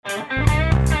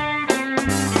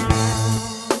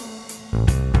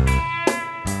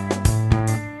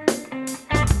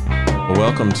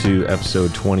Welcome to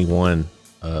episode 21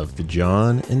 of the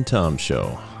John and Tom Show.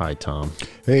 Hi, Tom.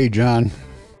 Hey, John.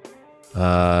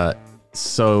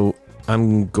 So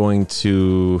I'm going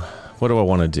to, what do I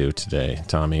want to do today,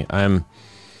 Tommy? I'm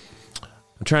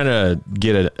trying to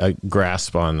get a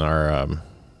grasp on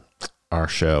our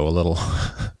show a little,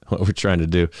 what we're trying to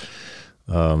do.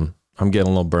 I'm getting a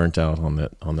little burnt out on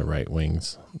the right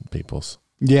wings, peoples.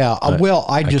 Yeah,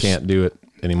 I can't do it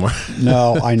anymore.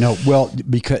 No, I know. Well,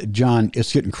 because John,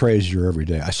 it's getting crazier every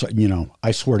day. I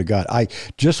swear to God,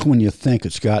 just when you think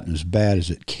it's gotten as bad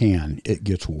as it can, it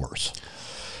gets worse.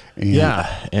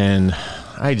 And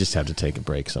I just have to take a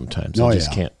break sometimes. I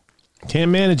just can't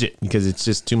manage it because it's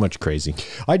just too much crazy.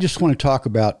 I just want to talk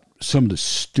about some of the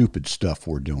stupid stuff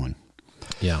we're doing.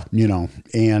 Yeah.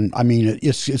 And I mean,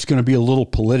 it's going to be a little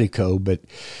politico, but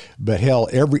hell,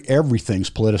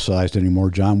 everything's politicized anymore,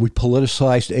 John. We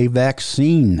politicized a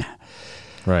vaccine.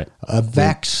 Right. A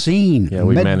vaccine. Yeah,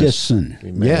 medicine.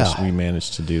 We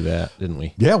managed to do that, didn't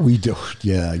we? Yeah, we do.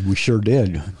 Yeah, we sure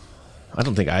did. I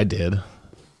don't think I did.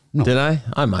 No. Did I?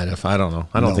 I might have. I don't know.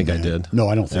 I don't think I did. No,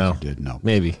 I don't think you did. No.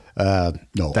 Maybe.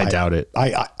 No. I doubt it.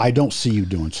 I don't see you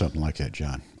doing something like that,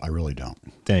 John. I really don't.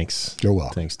 Thanks. You're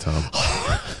welcome. Thanks, Tom.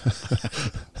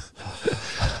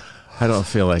 I don't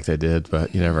feel like they did,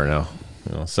 but you never know.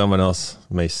 Someone else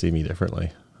may see me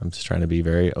differently. I'm just trying to be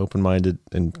very open-minded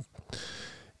and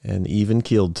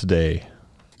even-keeled today.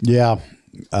 Yeah.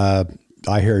 I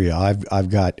hear you. I've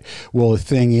got, well, the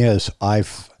thing is,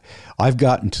 I've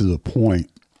gotten to the point,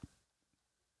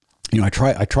 I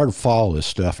try to follow this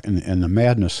stuff, and the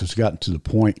madness has gotten to the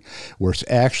point where it's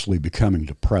actually becoming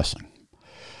depressing.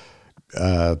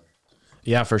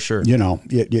 Yeah, for sure.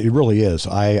 It really is.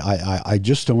 I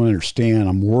just don't understand.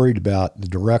 I'm worried about the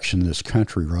direction of this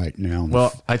country right now.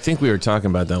 Well, I think we were talking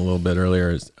about that a little bit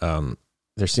earlier.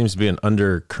 There seems to be an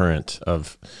undercurrent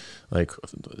of like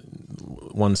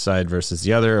one side versus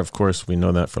the other. Of course, we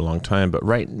know that for a long time, but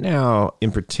right now,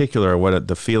 in particular, what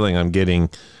the feeling I'm getting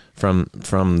from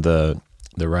the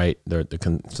right,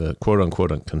 the quote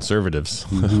unquote conservatives,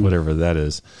 mm-hmm. whatever that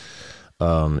is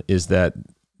that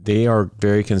they are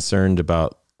very concerned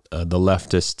about the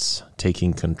leftists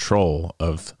taking control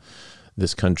of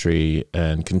this country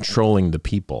and controlling the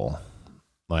people.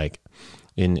 Like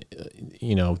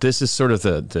this is sort of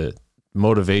the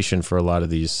motivation for a lot of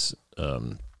these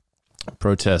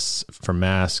protests for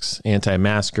masks,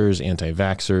 anti-maskers,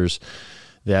 anti-vaxxers.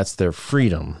 That's their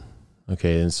freedom.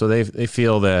 Okay. And so they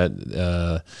feel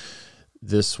that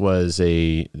this was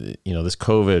this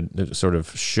COVID sort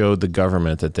of showed the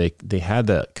government that they had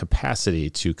the capacity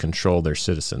to control their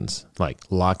citizens, like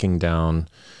locking down,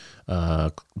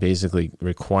 basically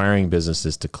requiring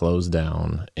businesses to close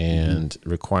down and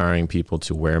requiring people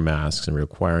to wear masks and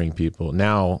requiring people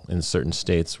now in certain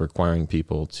states, requiring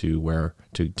people to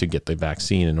get the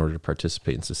vaccine in order to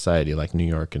participate in society, like New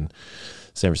York and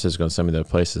San Francisco and some of the other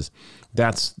places.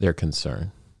 That's their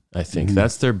concern. I think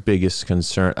that's their biggest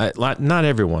concern. Not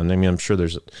everyone. I mean, I'm sure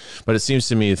but it seems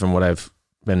to me from what I've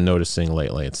been noticing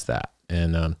lately, it's that.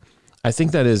 And I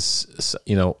think that is,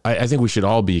 I think we should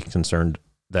all be concerned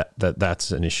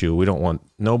that's an issue.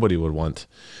 Nobody would want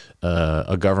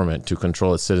a government to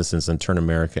control its citizens and turn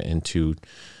America into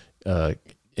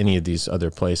any of these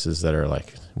other places that are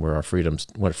like where our freedom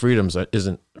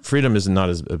is not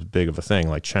as big of a thing,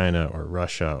 like China or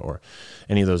Russia or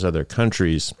any of those other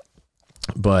countries.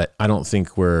 But I don't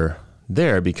think we're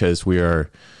there because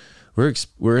we're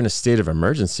in a state of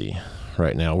emergency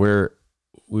right now.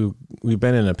 We've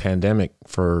been in a pandemic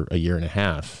for a year and a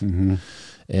half. Mm-hmm.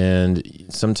 And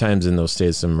sometimes in those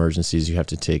states of emergencies, you have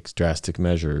to take drastic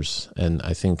measures. And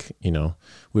I think,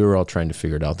 we were all trying to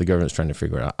figure it out. The government's trying to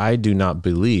figure it out. I do not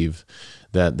believe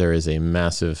that there is a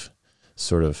massive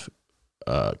sort of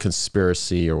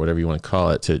conspiracy or whatever you want to call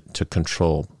it to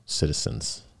control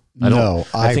citizens.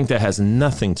 I think that has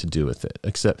nothing to do with it,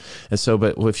 but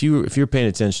if you're paying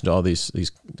attention to all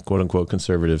these quote unquote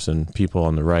conservatives and people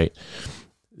on the right,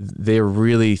 they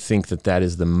really think that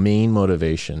is the main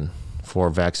motivation for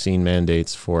vaccine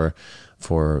mandates, for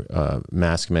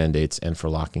mask mandates, and for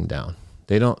locking down.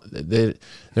 They're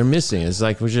missing. It's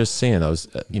like we're just saying,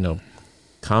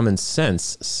 common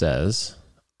sense says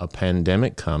a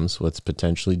pandemic comes what's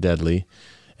potentially deadly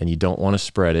and you don't want to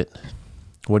spread it.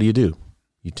 What do?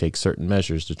 You take certain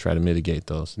measures to try to mitigate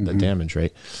the damage,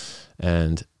 right?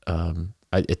 And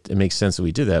it makes sense that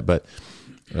we do that. But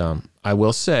I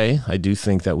will say I do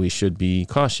think that we should be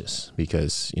cautious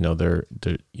because you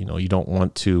don't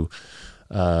want to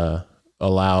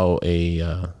allow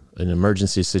an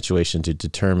emergency situation to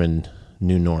determine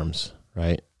new norms,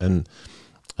 right? And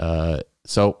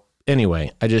so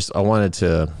anyway, I wanted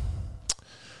to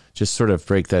just sort of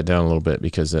break that down a little bit,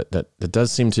 because that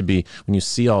does seem to be, when you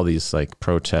see all these like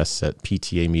protests at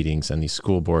PTA meetings and these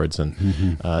school boards and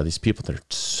these people that are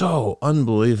so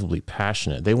unbelievably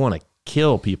passionate, they want to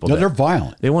kill people. No, they're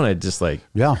violent. They want to just like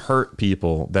hurt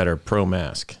people that are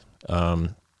pro-mask.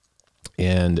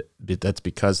 And that's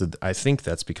because of, I think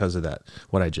that's because of that,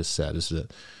 what I just said, is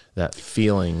that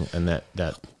feeling and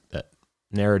that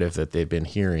narrative that they've been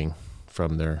hearing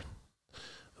from their,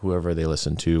 whoever they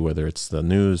listen to, whether it's the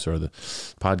news or the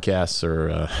podcasts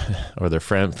or their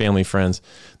family friends,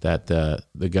 that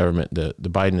the government, the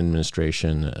Biden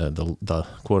administration, the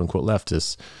quote unquote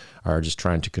leftists are just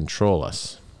trying to control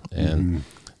us, and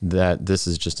that this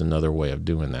is just another way of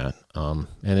doing that. And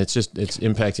it's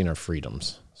impacting our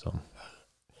freedoms. So, what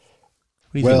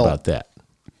do you think about that?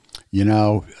 You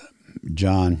know,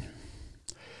 John,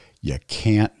 you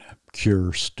can't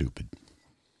cure stupid.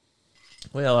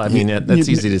 Well, I mean, that's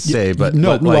easy to say, but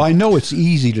no, but like, I know it's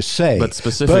easy to say, but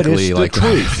specifically, but it's the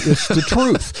truth. It's the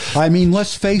truth. I mean,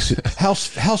 let's face it. How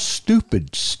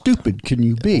stupid can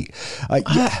you be?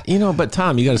 You know, but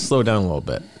Tom, you got to slow down a little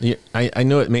bit. I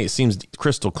know it seems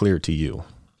crystal clear to you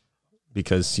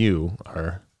because you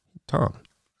are Tom,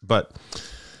 but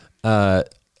a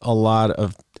lot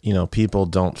of people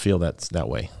don't feel that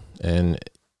way, and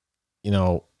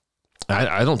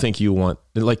I don't think you want,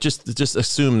 like, just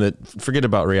assume that, forget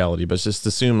about reality, but just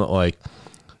assume that like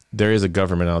there is a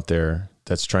government out there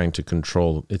that's trying to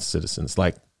control its citizens,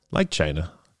 like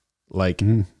China, like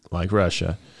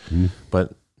Russia.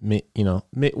 But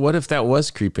what if that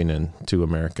was creeping into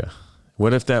America?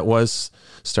 What if that was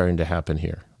starting to happen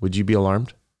here? Would you be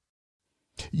alarmed?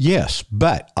 Yes,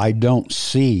 but I don't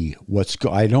see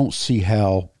I don't see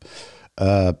how.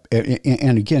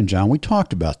 And again, John, we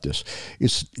talked about this.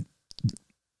 It's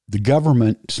the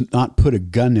government's not put a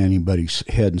gun to anybody's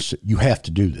head and said, you have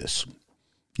to do this.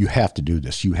 You have to do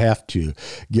this. You have to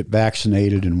get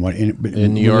vaccinated and what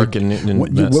in New York and San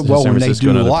Francisco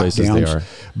and other places they are.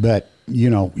 But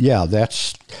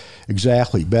that's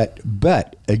exactly.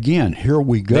 But again, here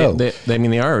we go.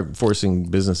 They are forcing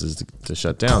businesses to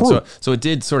shut down. So it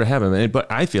did sort of happen,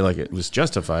 but I feel like it was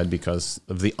justified because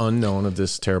of the unknown of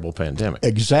this terrible pandemic.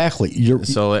 Exactly.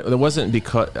 So it wasn't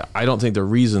because, I don't think the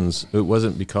reasons, it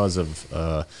wasn't because of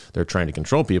they're trying to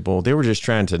control people. They were just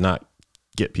trying to not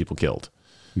get people killed.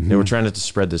 They were trying to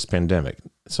spread this pandemic.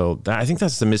 So I think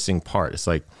that's the missing part. It's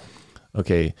like,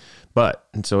 okay,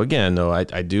 and so again, though,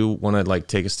 I do want to like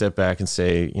take a step back and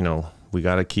say, we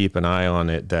got to keep an eye on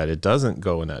it, that it doesn't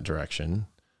go in that direction.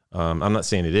 I'm not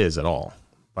saying it is at all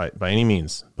by any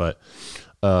means, but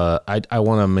I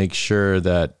want to make sure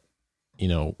that,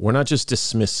 we're not just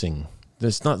dismissing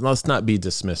this. Let's not be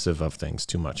dismissive of things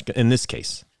too much. In this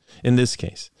case,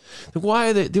 why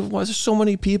are there so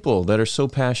many people that are so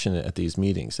passionate at these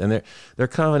meetings, and they're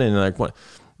coming in like, what?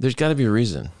 There's got to be a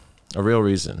reason. A real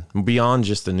reason beyond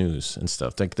just the news and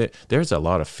stuff. Like there's a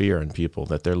lot of fear in people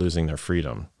that they're losing their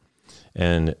freedom,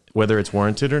 and whether it's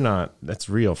warranted or not, that's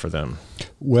real for them.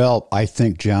 Well, I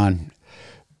think, John,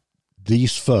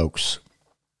 these folks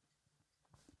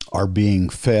are being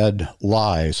fed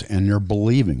lies and they're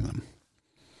believing them.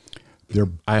 They're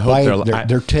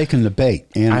taking the bait.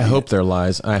 And I hope they're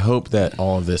lies. I hope that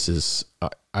all of this is.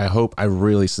 I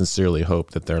really sincerely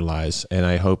hope that they're lies, and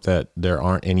I hope that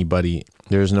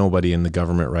there's nobody in the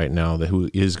government right now who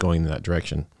is going in that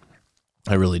direction.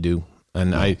 I really do,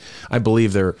 and I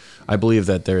believe that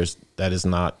that is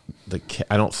not the.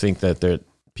 I don't think that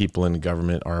people in the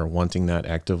government are wanting that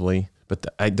actively, but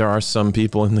there are some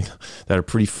people that are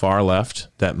pretty far left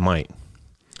that might,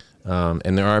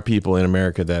 and there are people in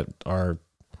America that are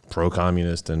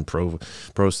pro-communist and pro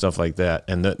stuff like that,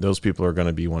 and those people are going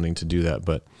to be wanting to do that.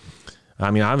 But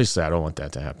I mean, obviously I don't want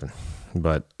that to happen,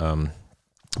 but I'm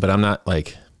not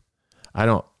like,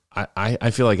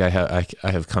 I feel like I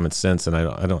have common sense, and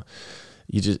I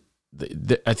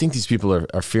think these people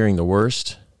are fearing the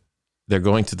worst. They're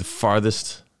going to the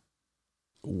farthest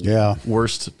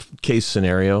worst case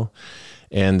scenario.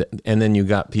 And then you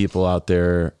got people out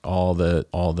there, all the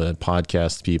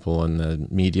podcast people and the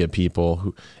media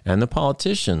people and the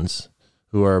politicians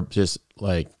who are just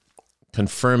like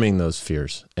confirming those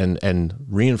fears and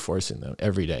reinforcing them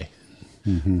every day.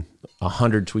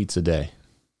 100 tweets a day.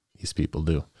 These people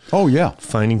do. Oh yeah.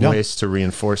 Finding ways to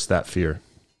reinforce that fear.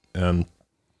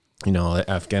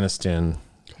 Afghanistan,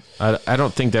 I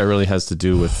don't think that really has to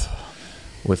do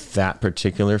with that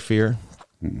particular fear.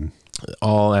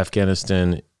 All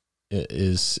Afghanistan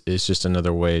is just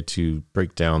another way to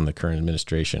break down the current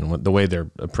administration, the way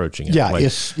they're approaching it. Yeah,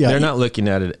 they're not looking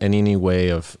at it in any way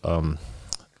of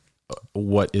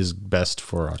what is best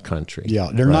for our country. Yeah,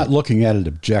 they're not looking at it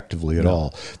objectively at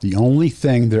all. The only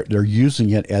thing they're using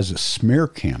it as a smear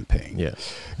campaign.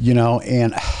 Yes. You know,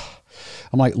 and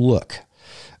I'm like, look,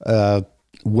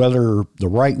 whether the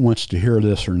right wants to hear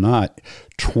this or not,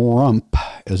 Trump,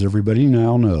 as everybody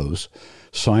now knows,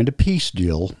 signed a peace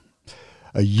deal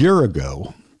a year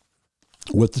ago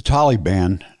with the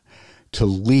Taliban to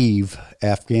leave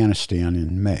Afghanistan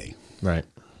in May. Right.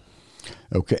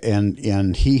 Okay,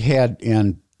 and he had,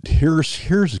 and here's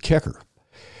the kicker.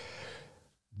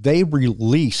 They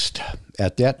released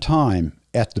at that time,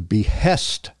 at the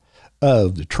behest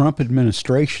of the Trump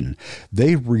administration,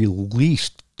 they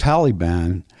released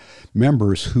Taliban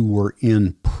members who were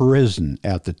in prison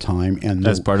at the time, and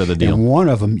that's part of the deal. And one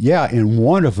of them,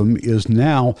 is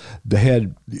now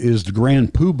the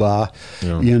Grand Poobah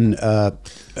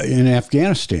in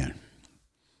Afghanistan.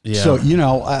 Yeah. So you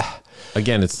know.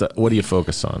 Again, it's what do you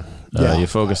focus on? You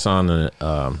focus on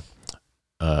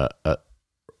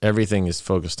everything is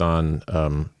focused on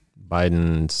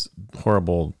Biden's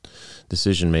horrible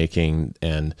decision making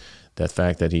and that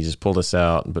fact that he just pulled us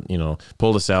out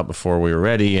before we were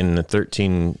ready, and the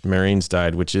 13 Marines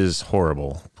died, which is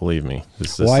horrible. Believe me,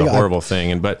 this is a horrible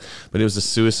thing. But it was a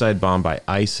suicide bomb by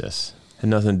ISIS. Had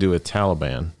nothing to do with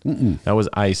Taliban. That was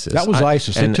ISIS.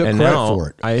 ISIS. They took credit for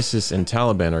it. ISIS and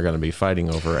Taliban are going to be fighting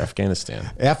over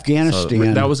Afghanistan. So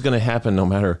that was going to happen no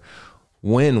matter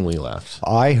when we left.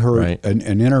 I heard an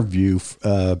interview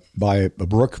by a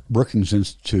Brookings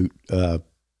Institute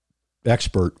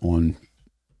expert on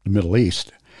the Middle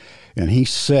East, and he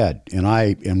said,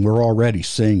 and we're already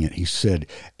seeing it. He said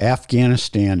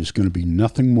Afghanistan is going to be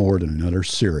nothing more than another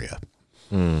Syria.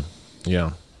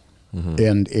 Yeah.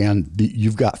 Mm-hmm. And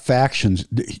you've got factions.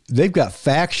 They've got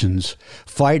factions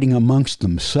fighting amongst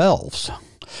themselves,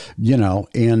 you know,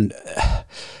 and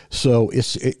so it's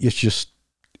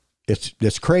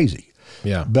crazy.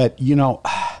 Yeah. But you know,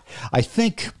 I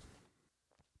think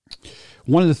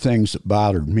one of the things that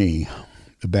bothered me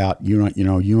about you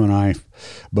and I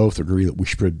both agree that we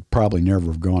should probably never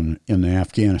have gone into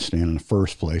Afghanistan in the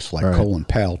first place, like Colin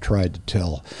Powell tried to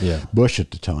tell Bush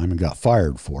at the time and got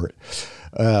fired for it.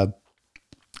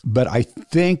 But I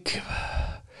think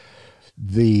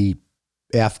the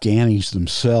Afghanis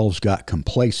themselves got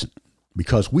complacent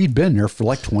because we'd been there for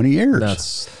like 20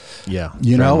 years. We don't have to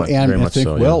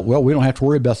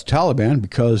worry about the Taliban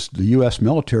because the U.S.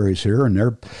 military is here and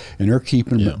they're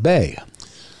keeping them at bay.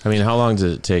 I mean, how long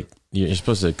does it take? You're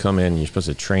supposed to come in, you're supposed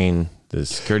to train the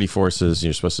security forces,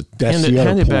 you're supposed to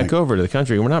hand it back over to the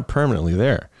country. We're not permanently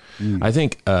there. I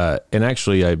think, and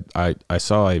actually I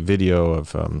saw a video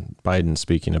of Biden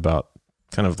speaking about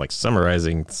kind of like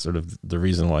summarizing sort of the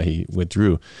reason why he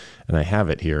withdrew. And I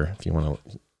have it here. If you want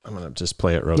to, I'm going to just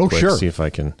play it real quick, see if I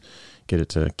can get it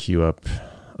to queue up.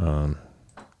 To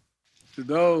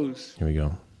those here we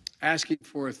go. Asking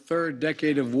for a third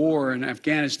decade of war in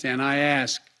Afghanistan, I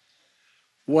ask,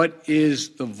 what is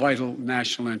the vital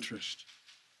national interest?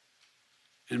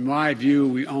 In my view,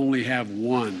 we only have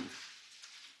one.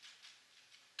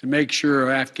 To make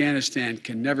sure Afghanistan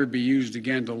can never be used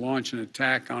again to launch an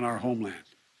attack on our homeland.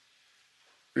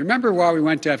 Remember why we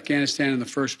went to Afghanistan in the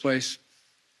first place?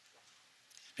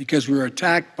 Because we were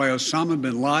attacked by Osama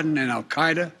bin Laden and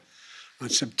Al-Qaeda on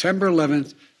September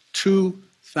 11th,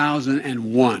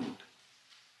 2001.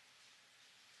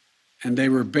 And they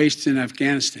were based in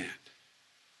Afghanistan.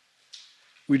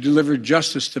 We delivered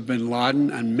justice to bin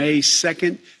Laden on May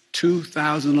 2nd,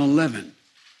 2011,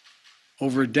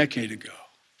 over a decade ago.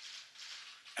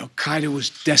 Al-Qaeda was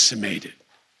decimated.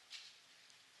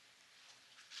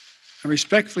 I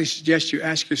respectfully suggest you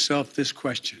ask yourself this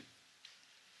question.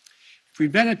 If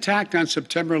we'd been attacked on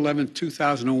September 11,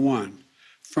 2001,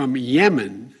 from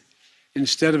Yemen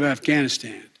instead of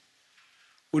Afghanistan,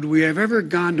 would we have ever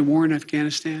gone to war in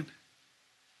Afghanistan?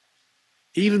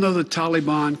 Even though the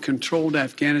Taliban controlled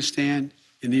Afghanistan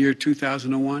in the year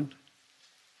 2001?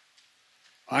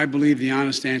 I believe the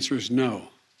honest answer is no.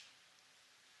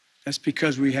 That's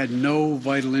because we had no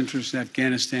vital interest in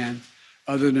Afghanistan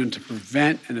other than to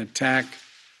prevent an attack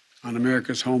on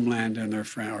America's homeland and our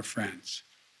friends.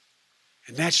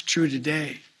 And that's true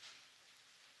today.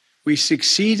 We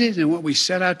succeeded in what we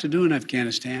set out to do in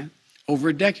Afghanistan over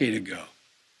a decade ago.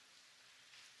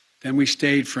 Then we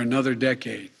stayed for another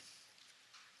decade.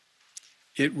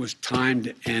 It was time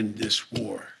to end this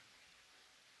war.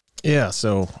 Yeah,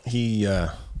 so he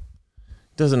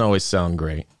doesn't always sound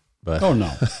great. But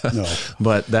no.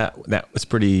 But that was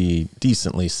pretty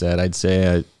decently said, I'd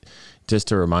say. Just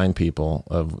to remind people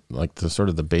of like the sort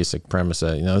of the basic premise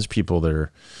that there's people that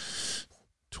are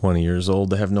 20 years old.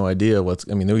 They have no idea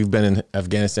we've been in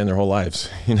Afghanistan their whole lives,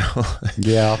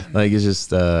 Yeah. Like it's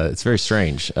just, it's very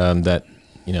strange that,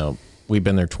 we've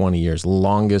been there 20 years, the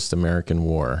longest American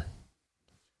war.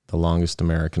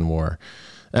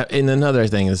 And another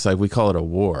thing is like, we call it a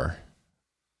war.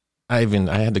 I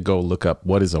had to go look up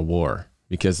what is a war,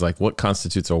 because like what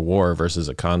constitutes a war versus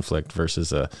a conflict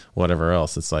versus a whatever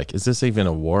else. It's like, is this even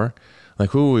a war? Like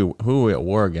who are we at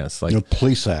war against? Like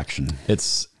Police action.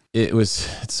 It's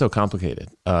so complicated.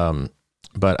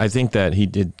 But I think that he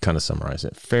did kind of summarize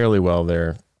it fairly well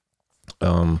there.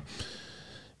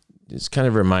 It's kind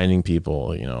of reminding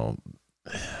people,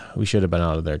 we should have been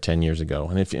out of there 10 years ago.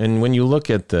 And when you look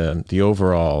at the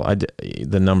overall,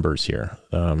 the numbers here,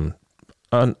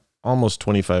 almost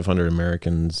 2,500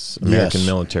 American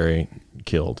military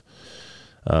killed,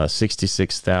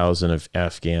 66,000 of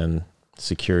Afghan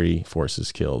security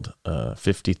forces killed,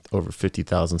 over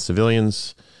 50,000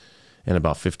 civilians, and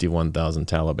about 51,000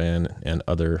 Taliban and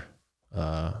other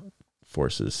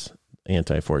forces,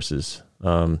 anti-forces.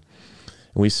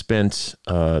 We spent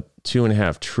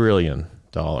 $2.5 trillion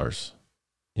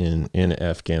in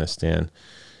Afghanistan,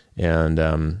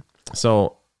 and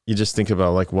so you just think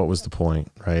about like what was the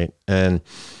point, right? And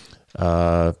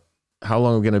how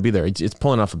long are we going to be there? It's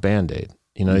pulling off a Band-Aid.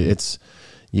 It's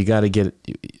you got to get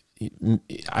it.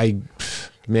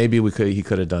 Maybe he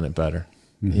could have done it better.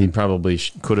 Mm-hmm. He probably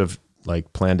could have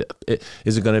like planned it.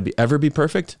 Is it going to ever be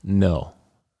perfect? No.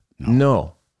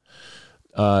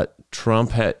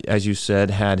 Trump had, as you said,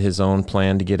 had his own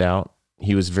plan to get out.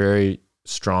 He was very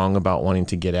strong about wanting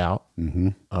to get out.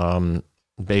 Mm-hmm.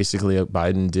 Basically,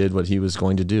 Biden did what he was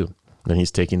going to do, and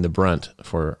he's taking the brunt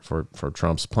for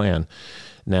Trump's plan.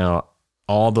 Now,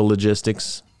 all the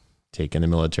logistics, taking the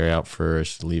military out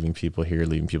first, leaving people here,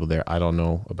 leaving people there, I don't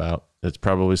know about. It's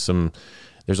probably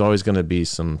there's always going to be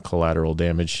some collateral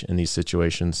damage in these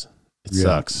situations. It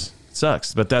sucks. It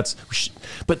sucks. But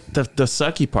the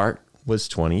sucky part was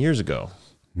 20 years ago,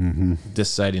 mm-hmm.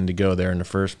 deciding to go there in the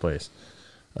first place.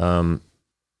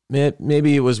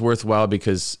 Maybe it was worthwhile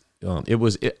because I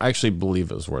actually believe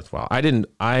it was worthwhile.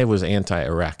 I was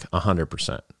anti-Iraq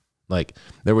 100%. Like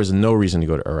there was no reason to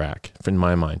go to Iraq in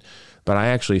my mind, but I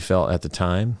actually felt at the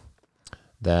time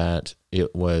that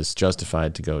it was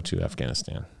justified to go to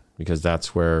Afghanistan because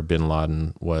that's where bin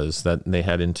Laden was, that they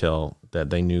had intel that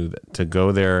they knew that to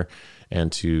go there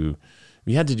and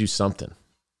we had to do something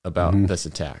about mm-hmm. this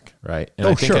attack, right? And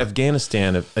I think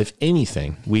Afghanistan, if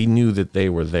anything, we knew that they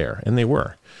were there, and they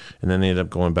were. And then they ended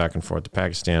up going back and forth to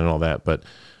Pakistan and all that. But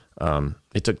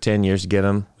it took 10 years to get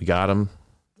them. We got them.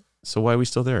 So why are we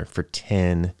still there for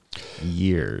 10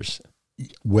 years?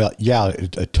 Well, yeah,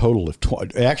 a total of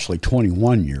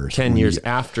 21 years. 10 years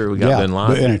after we got bin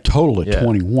Laden. But in a total of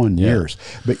 21 years.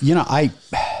 But,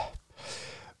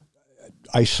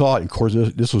 I saw it, of course,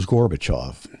 this was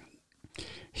Gorbachev.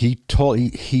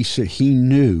 He said he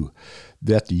knew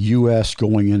that the U.S.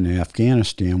 going into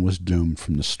Afghanistan was doomed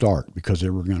from the start because they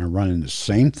were going to run into the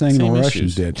same thing the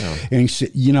Russians did. Yeah. And he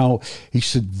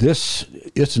said,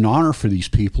 it's an honor for these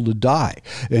people to die.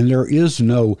 And there is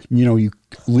no,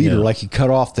 like you cut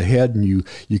off the head and you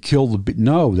kill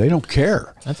no, they don't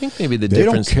care. I think maybe the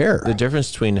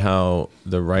difference between how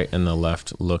the right and the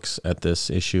left looks at this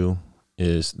issue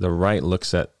is the right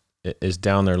is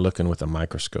down there looking with a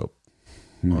microscope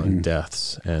mm-hmm. on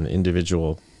deaths and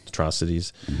individual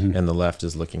atrocities, mm-hmm. and the left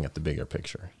is looking at the bigger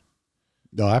picture.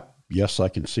 Yes, I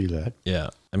can see that. Yeah,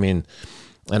 I mean,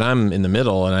 and I'm in the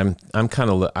middle, and I'm kind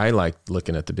of I like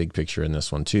looking at the big picture in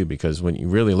this one too, because when you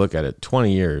really look at it,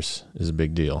 20 years is a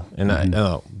big deal, and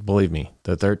mm-hmm. Believe me,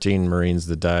 the 13 Marines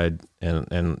that died,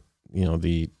 and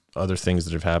the other things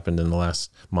that have happened in the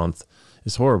last month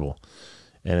is horrible,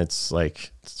 and it's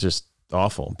just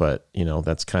awful. But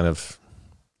that's kind of.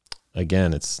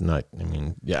 Again, it's not. I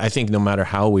mean, I think no matter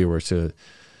how we were to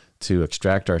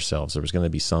extract ourselves, there was going to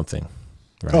be something.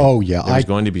 Right? Oh yeah, there was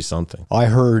going to be something. I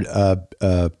heard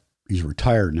he's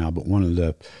retired now, but one of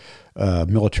the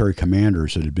military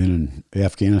commanders that had been in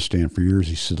Afghanistan for years,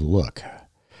 he said, "Look,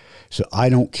 I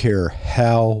don't care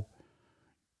how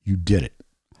you did it,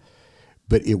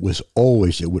 but it would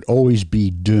always be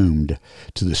doomed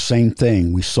to the same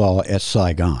thing we saw at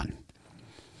Saigon."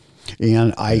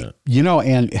 And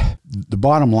and the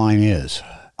bottom line is,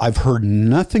 I've heard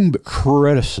nothing but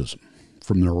criticism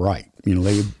from the right.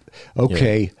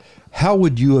 How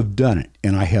would you have done it?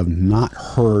 And I have not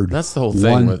heard that's the whole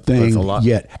thing with a lot.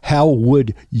 Yet. How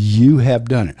would you have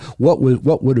done it? What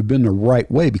would have been the right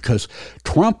way? Because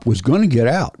Trump was going to get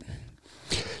out.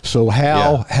 So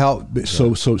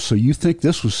so you think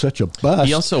this was such a bust?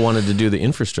 He also wanted to do the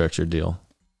infrastructure deal,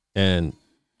 and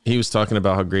he was talking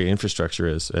about how great infrastructure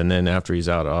is, and then after he's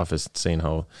out of office, saying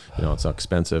how it's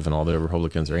expensive and all the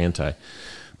Republicans are anti.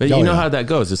 But you know how that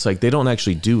goes. It's like they don't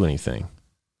actually do anything.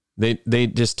 They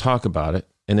just talk about it,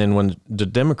 and then when the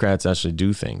Democrats actually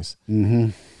do things,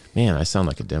 man, I sound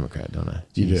like a Democrat, don't I?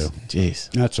 You do. Jeez,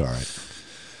 that's all right.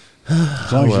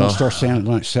 As long as you don't start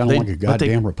sounding like a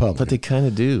goddamn Republican. But they kind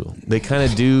of do. They kind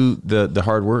of do the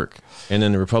hard work. And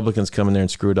then the Republicans come in there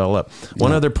and screw it all up.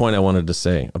 One other point I wanted to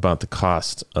say about the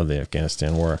cost of the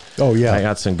Afghanistan war. Oh, yeah. I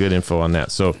got some good info on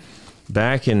that. So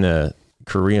back in the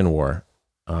Korean War,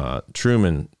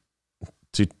 Truman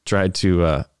tried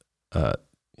to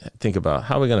think about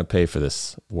how are we going to pay for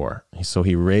this war. So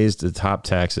he raised the top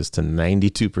taxes to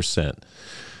 92%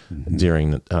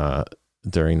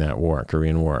 during that war,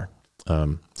 Korean War.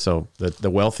 So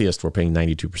the wealthiest were paying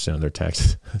 92% of their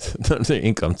taxes, their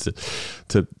income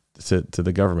to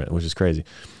the government, which is crazy.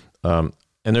 And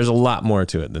there's a lot more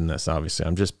to it than this, obviously.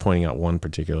 I'm just pointing out one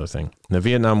particular thing. In the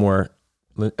Vietnam War,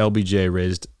 LBJ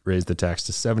raised the tax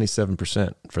to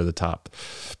 77% for the top.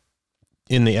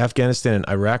 In the Afghanistan and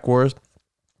Iraq wars,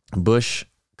 Bush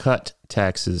cut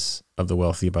taxes of the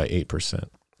wealthy by 8%.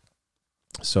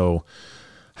 So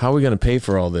how are we going to pay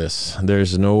for all this?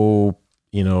 There's no,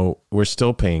 we're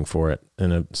still paying for it.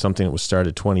 And something that was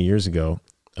started 20 years ago,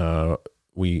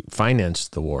 we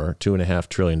financed the war, $2.5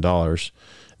 trillion.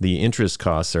 The interest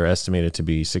costs are estimated to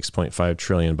be $6.5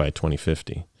 trillion by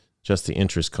 2050. Just the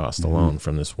interest cost alone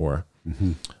from this war.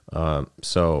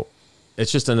 So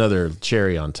it's just another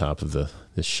cherry on top of the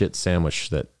shit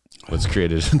sandwich that was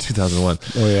created in 2001.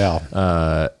 Oh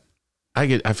yeah.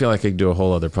 I feel like I could do a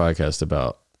whole other podcast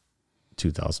about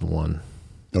 2001.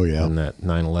 Oh yeah. And that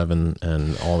 9/11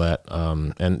 and all that.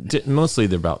 And mostly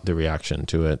about the reaction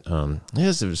to it. It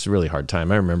was a really hard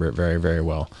time. I remember it very, very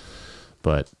well.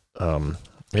 But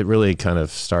it really kind of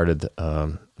started,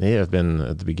 may have been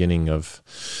at the beginning of,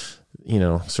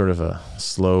 sort of a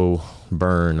slow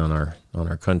burn on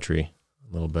our country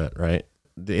a little bit, right?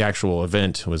 The actual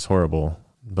event was horrible,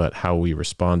 but how we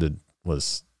responded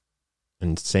was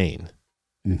insane.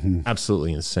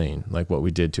 Absolutely insane. Like what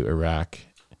we did to Iraq,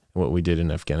 what we did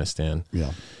in Afghanistan.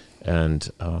 Yeah. And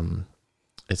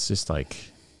it's just like,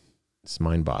 it's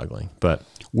mind-boggling. But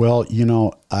well,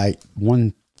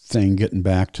 one thing, getting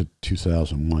back to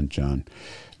 2001, John,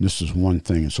 this is one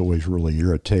thing that's always really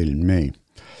irritated me.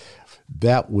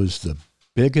 That was the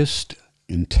biggest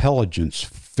intelligence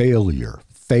failure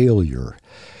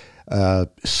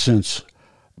since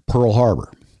Pearl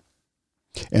Harbor.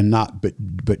 And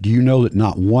but do you know that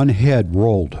not one head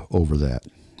rolled over that?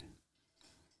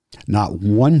 Not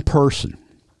one person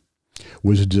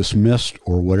was dismissed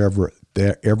or whatever.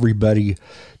 Everybody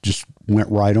just went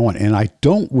right on. And I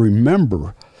don't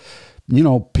remember,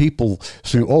 people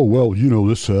saying, "Oh well,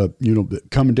 this,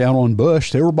 coming down on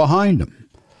Bush, they were behind him."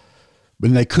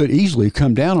 But they could easily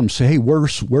come down and say, "Hey,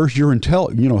 where's your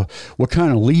intel? What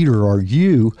kind of leader are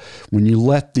you when you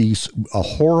let a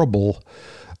horrible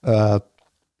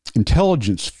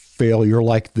intelligence failure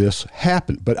like this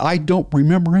happen?" But I don't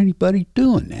remember anybody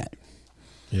doing that.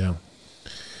 Yeah.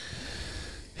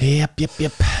 Yep.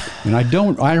 And I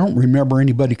don't remember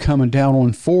anybody coming down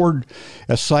on Ford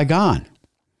at Saigon.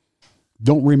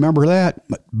 Don't remember that.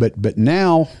 But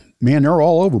now, man, they're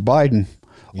all over Biden,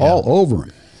 all over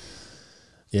him.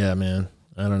 Yeah, man.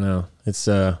 I don't know. It's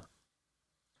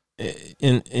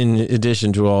in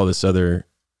addition to all this other,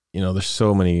 there's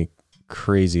so many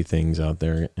crazy things out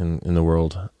there in the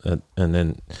world, and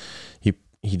then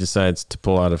he decides to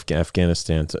pull out of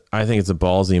Afghanistan. So I think it's a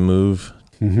ballsy move.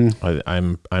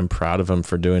 I'm proud of him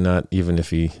for doing that, even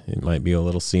if it might be a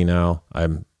little senile.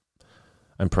 I'm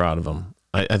proud of him.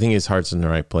 I think his heart's in the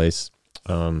right place.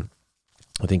 I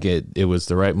think it was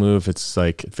the right move. It's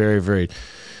like very, very.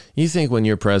 You think when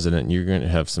you're president, you're going to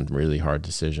have some really hard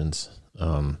decisions.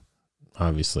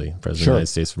 Obviously, president of the United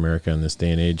States of America in this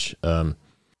day and age.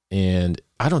 And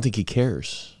I don't think he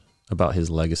cares about his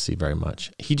legacy very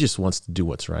much. He just wants to do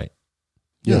what's right.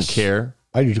 He doesn't care.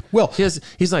 I do. Well,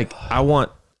 he's like, I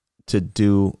want to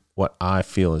do what I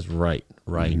feel is right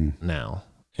now.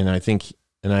 And I think,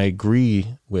 and I agree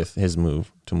with his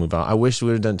move to move out. I wish we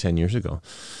would have done 10 years ago.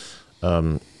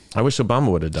 I wish Obama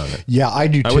would have done it. Yeah, I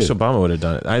do too. I wish Obama would have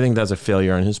done it. I think that's a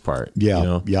failure on his part.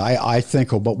 Yeah, yeah. I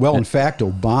think, in fact,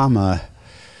 Obama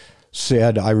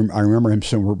said, I remember him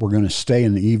saying, we're going to stay,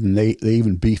 and they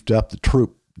even beefed up the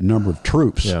number of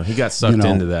troops. Yeah, he got sucked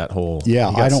into that whole. Yeah,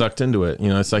 he got sucked into it.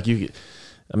 It's like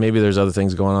maybe there's other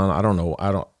things going on. I don't know.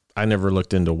 I never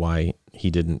looked into why he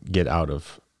didn't get out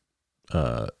of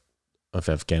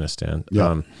Afghanistan.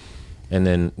 Yeah. And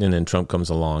then Trump comes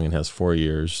along and has 4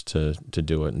 years to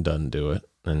do it and doesn't do it,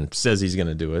 and says he's going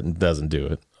to do it and doesn't do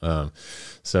it.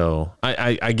 So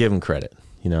I give him credit,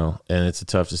 and it's a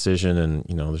tough decision, and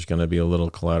there's going to be a little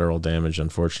collateral damage,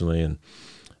 unfortunately, and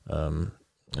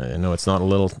I know it's not a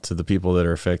little to the people that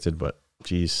are affected, but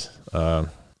geez,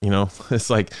 it's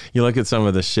like you look at some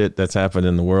of the shit that's happened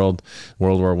in the world,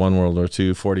 World War I, World War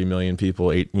II, 40 million people,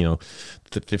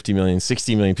 50 million,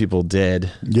 60 million people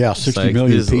dead. Yeah, 60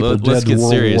 million people dead. Let's get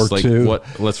serious. War II.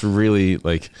 Let's really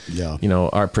yeah.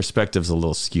 Our perspective's a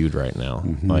little skewed right now.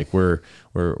 Mm-hmm. Like we're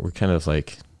kind of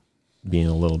like being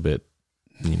a little bit,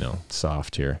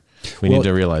 soft here. We need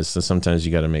to realize that sometimes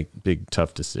you got to make big,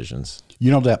 tough decisions.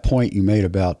 That point you made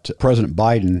about President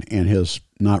Biden and his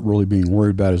not really being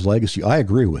worried about his legacy, I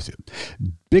agree with you.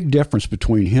 Big difference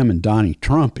between him and Donnie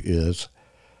Trump is,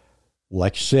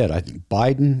 like you said, I think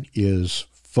Biden is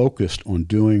focused on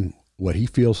doing what he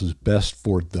feels is best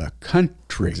for the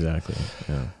country. Exactly.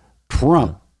 Yeah.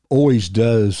 Trump always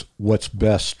does what's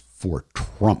best for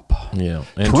Trump. Yeah.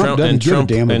 And Trump doesn't give a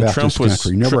damn about this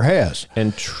country. Never has.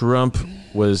 And Trump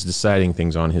was deciding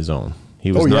things on his own.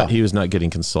 He was He was not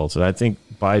getting consulted. I think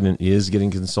Biden is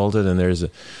getting consulted, and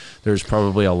there's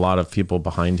probably a lot of people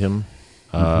behind him.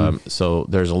 So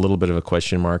there's a little bit of a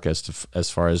question mark as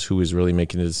far as who is really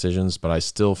making the decisions. But I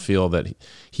still feel that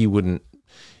he wouldn't.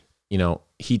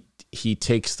 He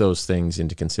takes those things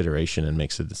into consideration and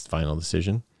makes a final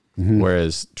decision,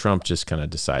 whereas Trump just kind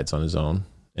of decides on his own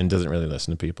and doesn't really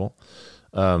listen to people.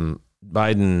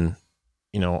 Biden,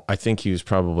 I think he was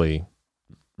probably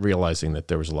realizing that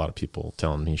there was a lot of people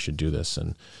telling him he should do this,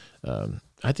 and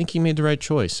I think he made the right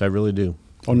choice. I really do.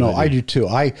 Oh no, I do too.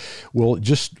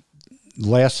 Just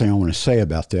last thing I want to say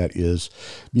about that is,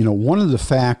 one of the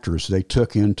factors they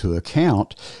took into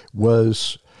account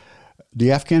was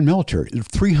the Afghan military,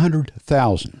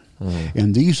 300,000.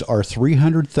 And these are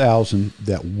 300,000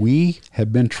 that we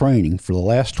have been training for the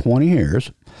last 20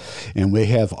 years, and we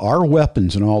have our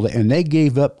weapons and all that, and they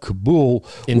gave up Kabul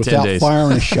without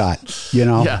firing a shot.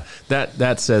 Yeah,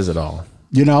 that says it all.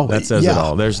 That says it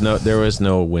all. There was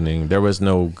no winning. There was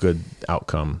no good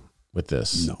outcome with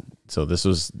this. No. So this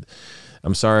was.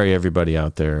 I'm sorry, everybody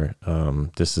out there.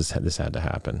 This had to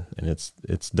happen, and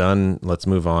it's done. Let's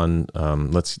move on.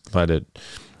 Let's let it.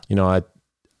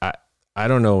 I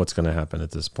don't know what's going to happen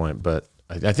at this point, but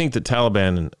I think the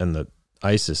Taliban and the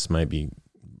ISIS might be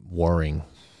warring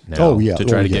now to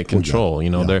try to get control.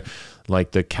 They're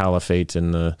like the caliphate,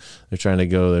 and they're trying to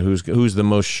go who's the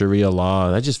most Sharia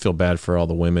law. I just feel bad for all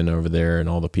the women over there and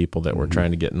all the people that were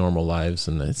trying to get normal lives,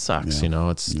 and it sucks.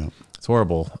 It's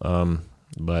horrible.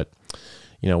 But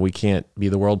we can't be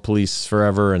the world police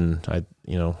forever, and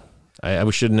I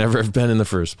should never have been in the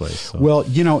first place. So. Well,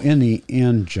 in the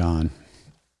end, John,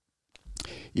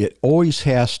 it always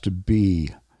has to be,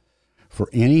 for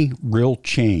any real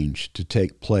change to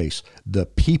take place, the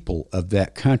people of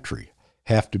that country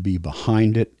have to be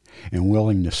behind it and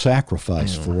willing to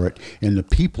sacrifice for it. And the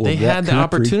people of that country, they had the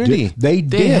opportunity.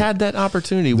 They had that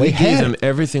opportunity. We gave them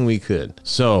everything we could.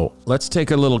 So let's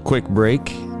take a little quick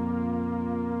break.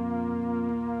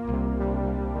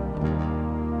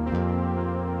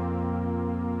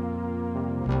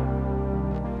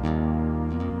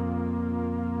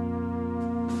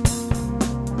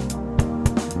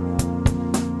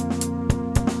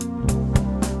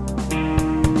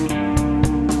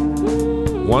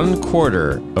 One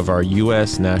quarter of our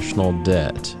U.S. national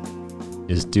debt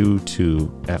is due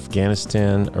to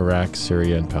Afghanistan, Iraq,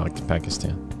 Syria, and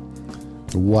Pakistan.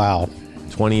 Wow.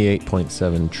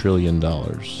 $28.7 trillion.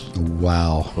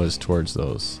 Wow. Was towards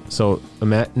those. So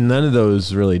none of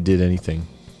those really did anything.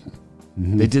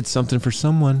 They did something for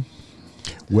someone.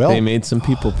 Well, they made some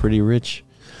people pretty rich,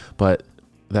 but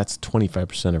that's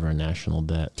 25% of our national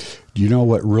debt. Do you know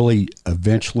what really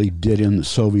eventually did in the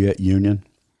Soviet Union?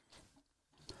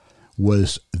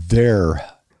 Was their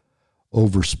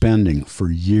overspending for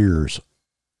years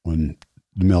on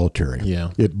the military.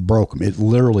 Yeah. It broke them. It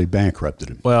literally bankrupted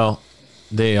them. Well,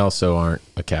 they also aren't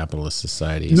a capitalist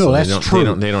society. No, so that's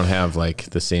true. They don't have like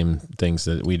the same things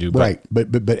that we do. But, right.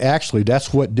 But actually,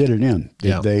 that's what did it in.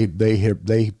 Yeah. They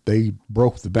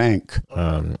broke the bank.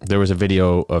 There was a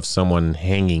video of someone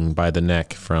hanging by the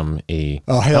neck from a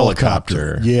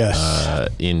helicopter. Yes.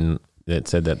 That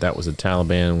said that was a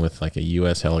Taliban with like a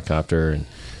U.S. helicopter, and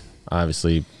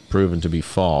obviously proven to be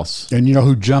false. And you know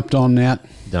who jumped on that?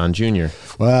 Don Jr.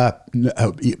 Well,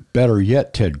 better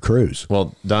yet, Ted Cruz.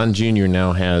 Well, Don Jr.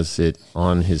 now has it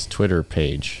on his Twitter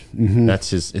page.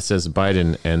 That's it says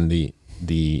Biden and the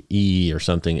the E or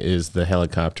something is the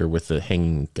helicopter with the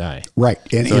hanging guy. Right.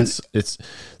 And So it's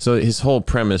so his whole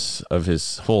premise of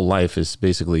his whole life is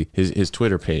basically his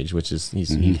Twitter page, which is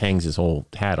he hangs his whole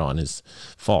hat on, is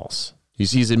false.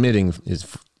 He's admitting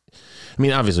I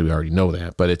mean, obviously we already know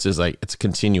that, but it's just like it's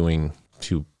continuing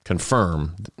to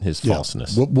confirm his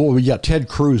falseness. Well, yeah, Ted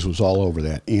Cruz was all over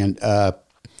that. And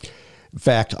in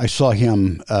fact, I saw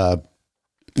him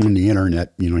on the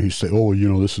internet. He said, "Oh,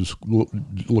 this is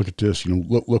look at this.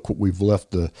 Look what we've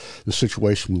left the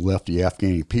situation we left the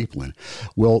Afghani people in."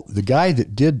 Well, the guy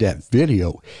that did that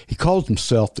video, he calls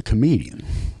himself the comedian.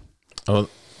 Oh,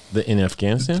 in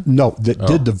Afghanistan? No, that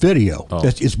did the video.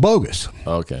 It's bogus.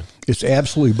 Oh, okay. It's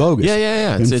absolutely bogus.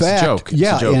 Yeah. It's a joke. It's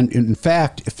a joke. And in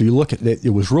fact, if you look at it,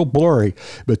 it was real blurry,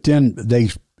 but then they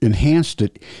enhanced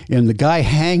it, and the guy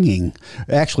hanging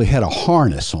actually had a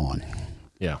harness on.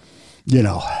 Yeah.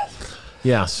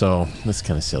 Yeah, so that's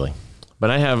kind of silly. But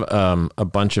I have a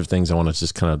bunch of things I want to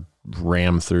just kind of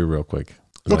ram through real quick.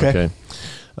 Okay.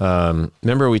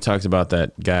 Remember we talked about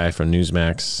that guy from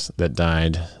Newsmax that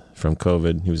died from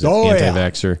COVID? He was an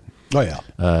anti-vaxxer.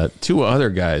 Yeah. Two other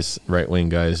guys, right-wing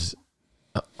guys,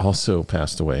 also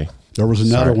passed away. There was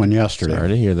another one yesterday. Sorry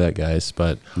to hear that, guys.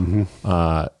 But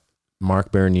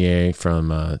Mark Bernier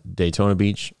from Daytona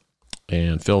Beach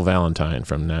and Phil Valentine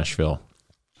from Nashville.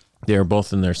 They are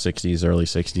both in their 60s, early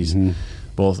 60s,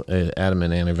 both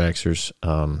adamant anti-vaxxers,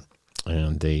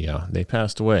 and they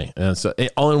passed away. And so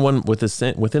all in one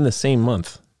within the same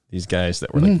month, these guys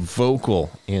that were like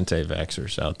vocal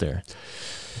anti-vaxxers out there.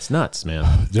 It's nuts,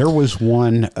 man. There was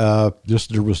one.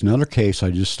 There was another case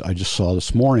I just saw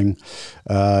this morning.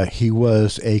 He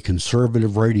was a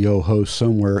conservative radio host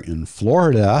somewhere in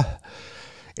Florida.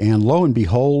 And lo and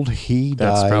behold, he died.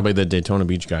 That's probably the Daytona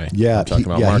Beach guy. Yeah, I'm talking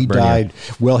about Mark he Bernier. died.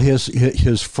 Well,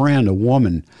 his friend, a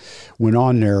woman, went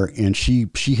on there, and she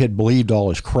had believed all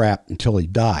his crap until he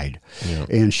died. Yeah.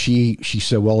 And she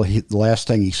said, well, the last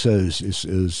thing he says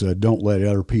is don't let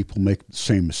other people make the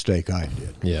same mistake I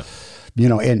did. Yeah.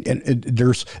 And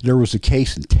there was a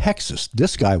case in Texas.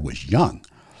 This guy was young.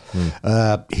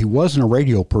 He wasn't a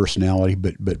radio personality,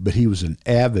 but he was an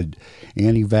avid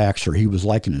anti-vaxxer. He was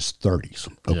like in his 30s.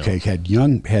 Okay, yeah.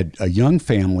 had a young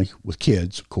family with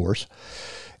kids, of course,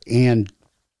 and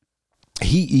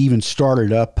he even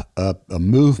started up a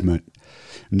movement.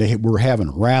 And they were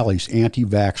having rallies,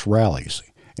 anti-vax rallies,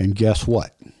 and guess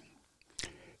what?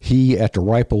 He, at the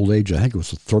ripe old age, I think it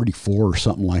was 34 or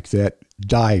something like that,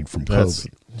 died from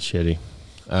COVID. That's shitty.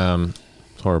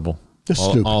 Horrible.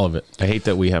 All of it. I hate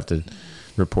that we have to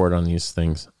report on these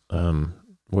things.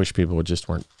 Wish people just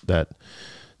weren't that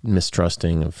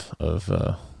mistrusting of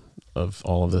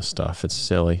all of this stuff. It's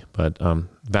silly, but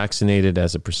vaccinated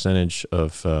as a percentage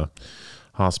of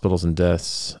hospitals and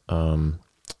deaths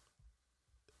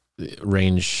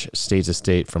range state to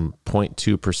state from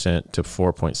 0.2% to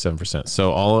 4.7%.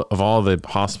 So all the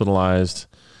hospitalized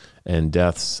and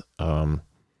deaths.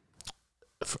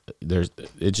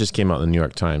 It just came out in the New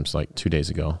York Times like 2 days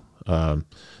ago.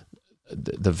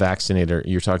 The vaccinator,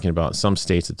 you're talking about some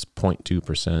states, it's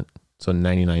 0.2%. So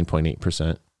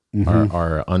 99.8%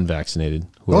 are unvaccinated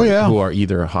who are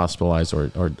either hospitalized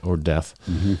or death.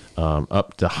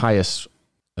 Up the highest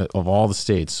of all the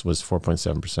states was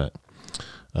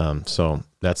 4.7%. So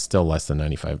that's still less than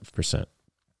 95%,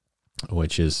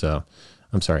 which is,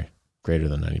 greater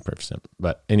than 95%.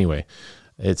 But anyway,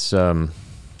 it's,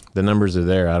 the numbers are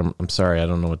there. I'm sorry, I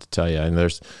don't know what to tell you. And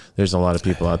there's a lot of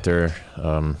people out there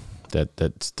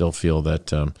that still feel that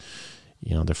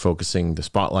they're focusing the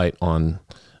spotlight on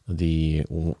the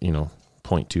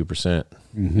 0.2%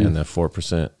 and the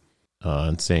 4%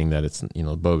 and saying that it's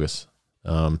bogus.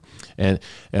 And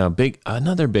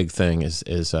another big thing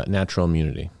is natural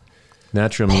immunity.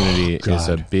 Natural immunity is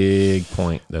a big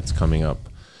point that's coming up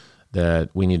that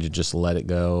we need to just let it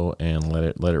go and let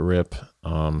it rip.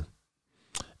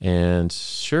 And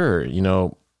sure,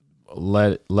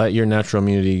 let your natural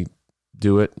immunity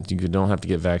do it. You don't have to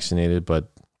get vaccinated,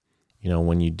 but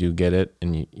when you do get it,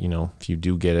 and if you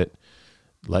do get it,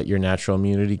 let your natural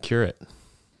immunity cure it.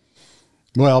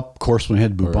 Well, of course, when we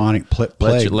had bubonic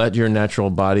plague, let your natural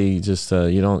body just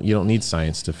you don't need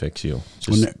science to fix you.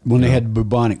 Just, when they had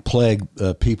bubonic plague,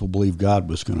 people believed God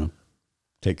was going to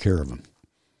take care of them.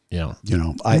 Yeah.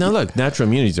 Look, natural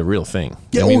immunity is a real thing.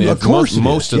 Yeah, of course.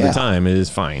 Most of the time it is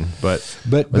fine, but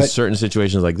certain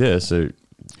situations like this,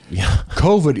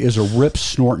 COVID is a rip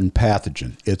snorting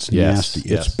pathogen. It's nasty.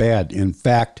 It's bad. In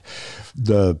fact,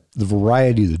 the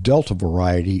Delta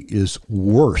variety is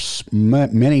worse,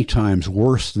 many times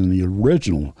worse than the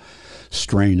original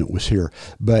strain that was here.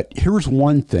 But here's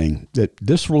one thing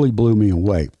this really blew me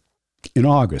away. In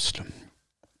August,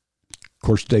 Of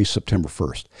course, today's September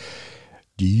 1st.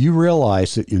 Do you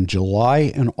realize that in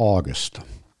July and August,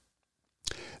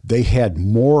 they had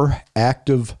more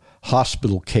active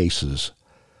hospital cases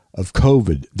of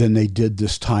COVID than they did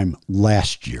this time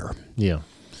last year? Yeah.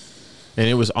 And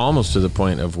it was almost to the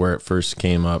point of where it first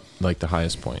came up, like the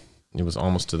highest point. It was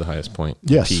almost to the highest point.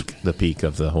 Yes. The peak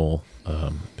of the whole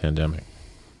pandemic.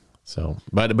 So,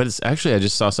 but it's actually, I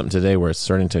just saw something today where it's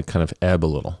starting to kind of ebb a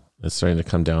little. It's starting to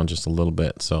come down just a little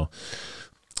bit. So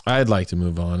I'd like to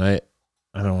move on. I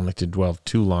don't like to dwell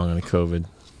too long on COVID.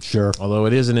 Sure. Although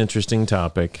it is an interesting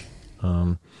topic.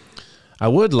 I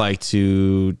would like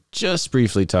to just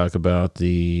briefly talk about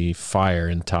the fire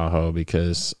in Tahoe,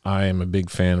 because I am a big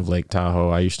fan of Lake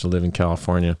Tahoe. I used to live in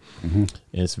California, and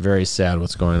it's very sad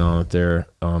what's going on out there.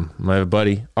 My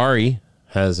buddy Ari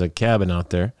has a cabin out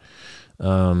there,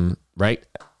 right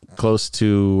close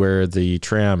to where the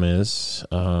tram is,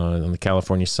 on the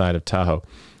California side of Tahoe.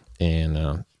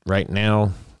 And right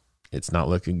now, it's not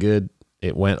looking good.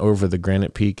 It went over the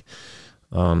Granite Peak.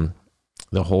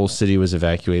 The whole city was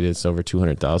evacuated. It's over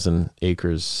 200,000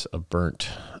 acres of burnt,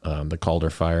 the Calder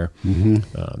fire.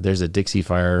 There's a Dixie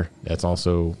fire that's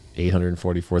also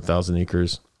 844,000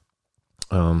 acres.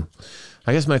 I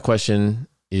guess my question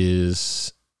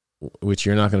is, which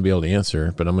you're not going to be able to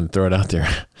answer, but I'm going to throw it out there,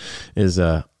 is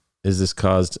this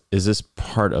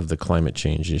part of the climate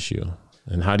change issue?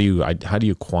 And how do you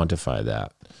quantify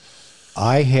that?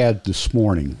 I had this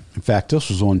morning, in fact, this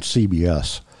was on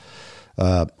CBS,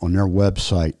 on their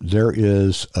website. There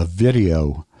is a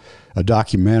video, a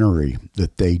documentary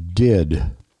that they did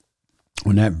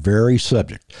on that very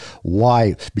subject.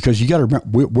 Why? Because you got to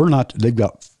remember, we're not, they've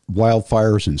got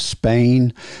wildfires in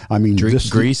Spain. I mean,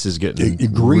 Greece is getting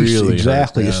Greece, really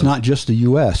exactly. hurt, yeah. It's not just the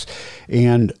U.S.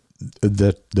 And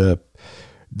it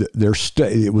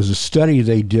was a study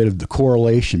they did of the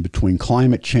correlation between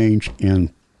climate change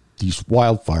and these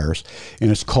wildfires,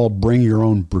 and it's called Bring Your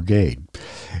Own Brigade.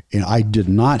 And I did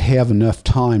not have enough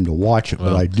time to watch it,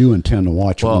 but I do intend to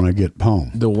watch it when I get home.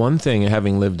 The one thing,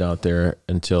 having lived out there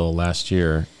until last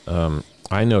year,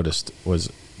 I noticed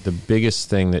was the biggest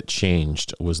thing that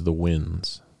changed was the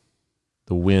winds.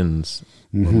 The winds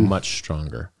were much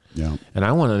stronger. Yeah. And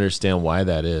I want to understand why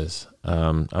that is.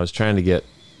 I was trying to get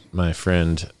my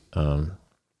friend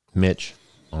Mitch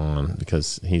on,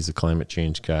 because he's a climate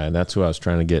change guy. That's who I was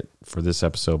trying to get for this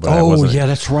episode. But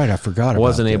that's right. I forgot. I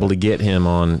wasn't able to get him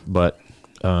on, but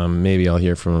maybe I'll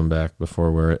hear from him back before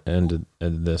we're ended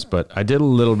this. But I did a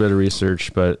little bit of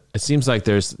research, but it seems like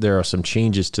there are some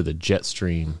changes to the jet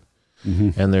stream,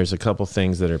 and there's a couple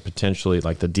things that are potentially,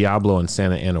 like the Diablo and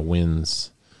Santa Ana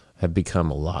winds have become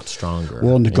a lot stronger.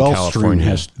 Well, and the Gulf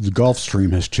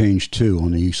Stream has changed too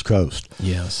on the East Coast.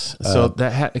 Yes, so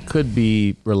it could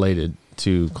be related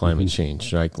to climate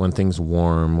change, like when things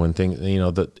warm, when things,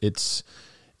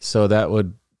 that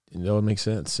would make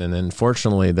sense. And then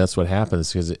fortunately, that's what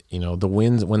happens, because the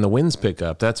winds, when the winds pick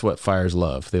up, that's what fires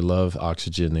love. They love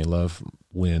oxygen, they love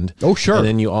wind. Oh, sure. And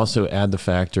then you also add the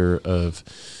factor of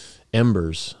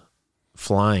embers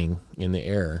flying in the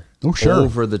air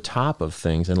over the top of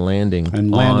things and landing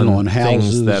on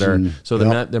houses things that are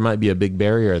there might be a big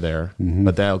barrier there,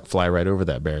 but they'll fly right over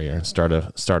that barrier and start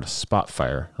a spot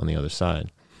fire on the other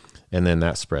side, and then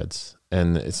that spreads,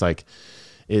 and it's like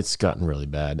it's gotten really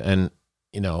bad. And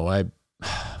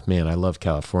I love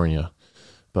California,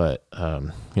 but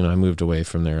I moved away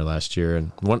from there last year,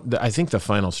 and I think the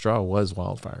final straw was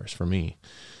wildfires for me.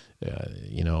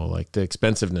 Like the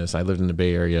expensiveness. I lived in the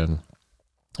Bay Area,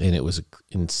 and it was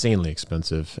insanely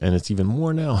expensive, and it's even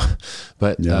more now.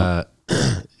 But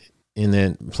and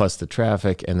then plus the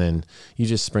traffic, and then you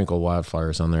just sprinkle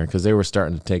wildfires on there, because they were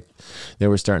starting to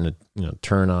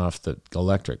turn off the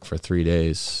electric for 3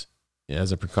 days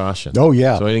as a precaution. Oh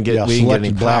yeah. So we didn't get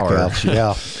any power.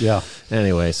 Blackouts. Yeah.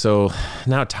 Anyway, so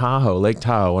now Lake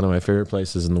Tahoe, one of my favorite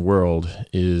places in the world,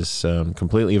 is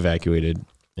completely evacuated,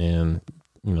 and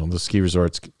the ski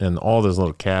resorts and all those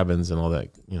little cabins and all that,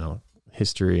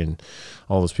 history and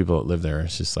all those people that live there.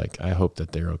 It's just like, I hope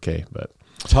that they're okay. But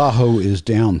Tahoe is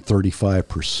down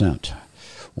 35%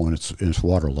 on its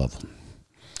water level.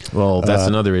 Well, that's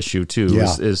another issue too.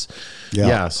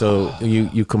 Yeah. So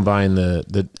you combine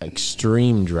the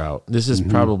extreme drought. This is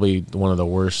probably one of the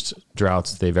worst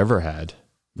droughts they've ever had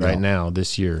now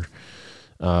this year.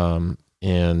 And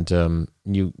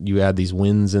you add these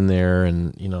winds in there,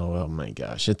 and oh my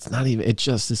gosh, it's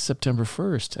just September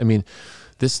 1st. I mean,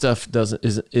 this stuff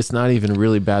it's not even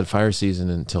really bad fire season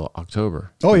until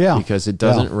October. Oh yeah. Because it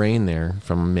doesn't rain there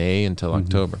from May until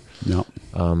October. No.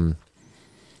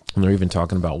 And they're even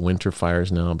talking about winter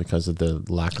fires now because of the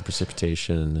lack of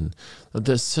precipitation, and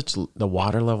there's the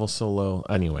water level so low.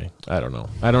 Anyway, I don't know.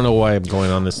 I don't know why I'm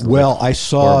going on this. Well, I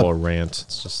saw horrible rant.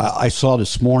 It's just I saw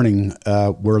this morning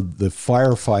where the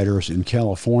firefighters in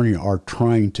California are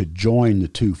trying to join the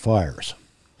two fires.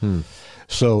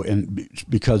 So, and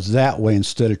because that way,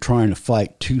 instead of trying to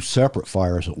fight two separate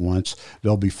fires at once,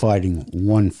 they'll be fighting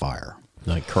one fire.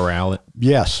 like corral it.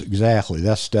 Yes, exactly.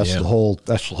 That's the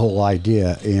whole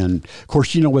idea. And of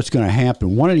course, you know what's going to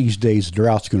happen. One of these days, the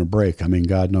drought's going to break. I mean,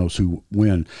 God knows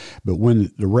when. But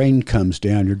when the rain comes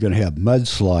down, you're going to have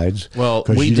mudslides. Well,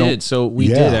 we did. So we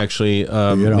did actually.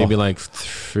 Maybe like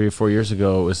 3 or 4 years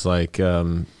ago, it was like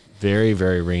very,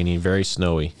 very rainy, very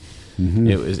snowy. Mm-hmm.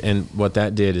 It was, and what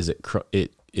that did is it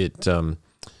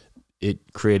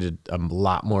created a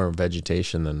lot more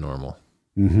vegetation than normal.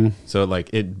 Mm-hmm. So like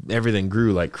everything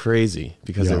grew like crazy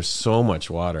because there was so much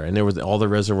water, and all the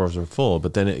reservoirs were full.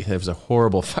 But then it was a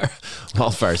horrible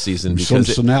wildfire season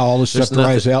because so now all the stuff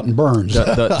dries out and burns.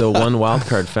 The one wild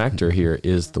card factor here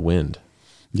is the wind.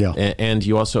 Yeah, and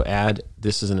you also add,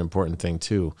 this is an important thing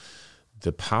too,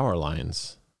 the power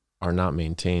lines are not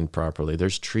maintained properly.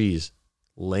 There's trees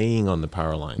laying on the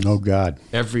power lines. Oh God,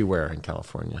 everywhere in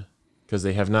California because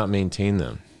they have not maintained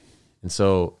them.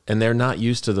 And they're not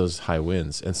used to those high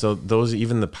winds. And so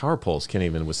even the power poles can't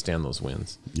even withstand those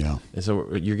winds. Yeah. And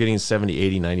so you're getting 70,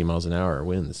 80, 90 miles an hour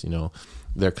winds,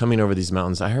 they're coming over these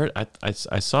mountains.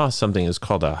 I saw something that's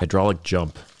called a hydraulic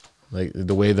jump, like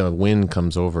the way the wind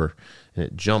comes over and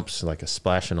it jumps like a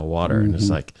splash in the water. Mm-hmm. And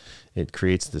it's like, it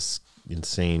creates this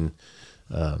insane,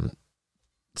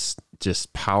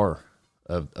 just power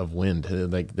of wind,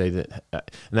 like and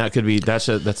that could be that's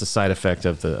a side effect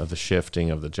of the shifting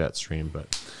of the jet stream.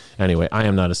 But anyway, I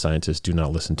am not a scientist. Do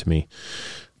not listen to me.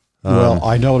 Well,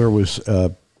 I know there was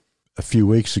a few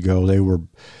weeks ago they were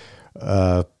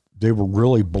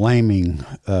really blaming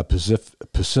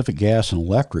Pacific Gas and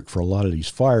Electric for a lot of these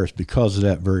fires because of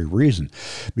that very reason,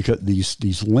 because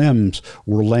these limbs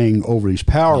were laying over these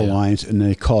power lines and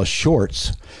they cause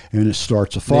shorts and it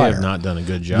starts a fire. They have not done a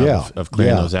good job of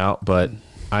clearing those out, but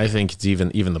I think it's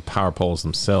even the power poles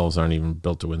themselves aren't even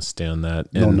built to withstand that.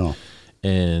 And, no.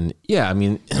 And yeah, I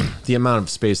mean, the amount of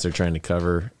space they're trying to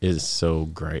cover is so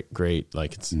great.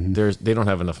 Like they don't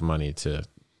have enough money to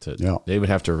they would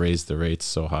have to raise the rates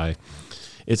so high.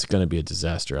 It's going to be a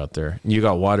disaster out there. You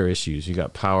got water issues, you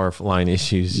got power line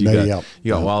issues, you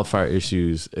got wildfire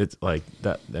issues. It's like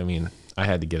that. I mean, I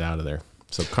had to get out of there.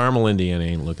 So Carmel, Indiana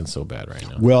ain't looking so bad right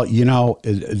now. Well,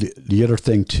 the other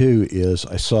thing too is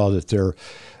I saw that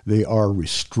they are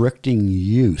restricting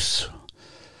use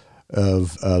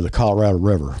of the Colorado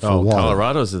River for water.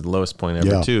 Colorado's at the lowest point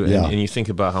ever too. And you think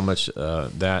about how much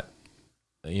that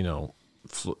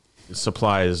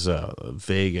supplies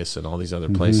Vegas and all these other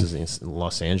places in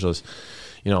Los Angeles.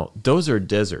 Those are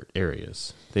desert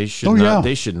areas. They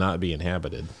should not be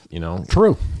inhabited.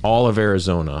 True. All of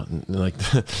Arizona, like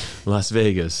Las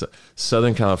Vegas,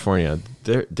 Southern California,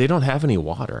 they don't have any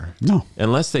water. No,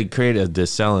 unless they create a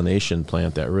desalination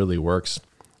plant that really works.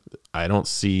 I don't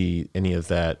see any of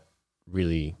that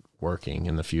really working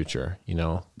in the future.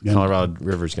 Colorado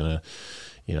River's gonna.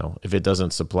 If it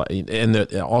doesn't supply, and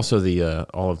also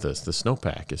all of this, the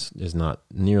snowpack is not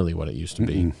nearly what it used to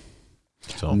be.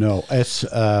 So no, it's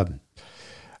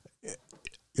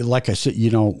like I said,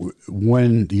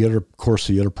 when the other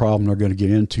problem they're going to get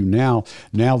into now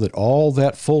that all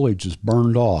that foliage is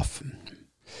burned off,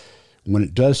 when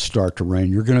it does start to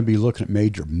rain, you're going to be looking at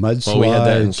major mudslides. Well, we had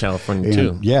that in California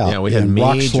too. Yeah, we had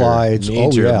major slides,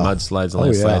 major mudslides and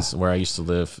landslides where I used to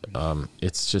live.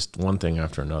 It's just one thing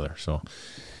after another. So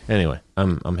anyway,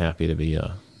 I'm happy to be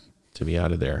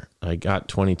out of there. I got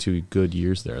 22 good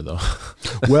years there though.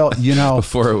 Well,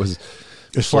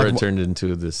 before it turned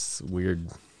into this weird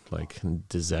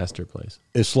disaster place.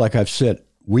 It's like I've said,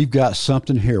 we've got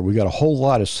something here. We got a whole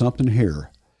lot of something here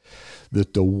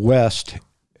that the West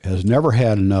has never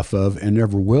had enough of and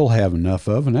never will have enough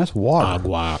of, and that's water.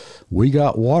 Agua. We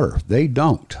got water. They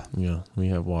don't. Yeah, we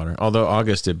have water. Although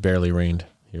August, it barely rained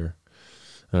here,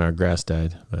 and our grass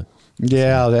died. But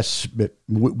yeah,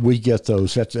 we get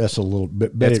those. That's a little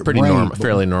bit. That's pretty normal,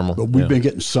 fairly normal. But we've been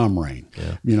getting some rain.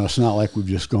 Yeah. It's not like we've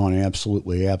just gone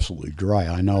absolutely dry.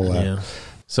 I know. Yeah.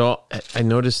 So I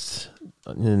noticed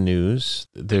in the news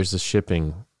there's a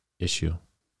shipping issue,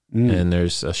 and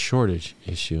there's a shortage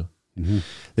issue. Mm-hmm.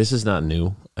 This is not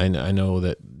new. I know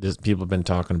that people have been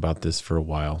talking about this for a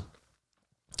while.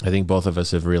 I think both of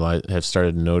us have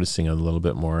started noticing a little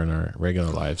bit more in our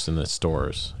regular lives in the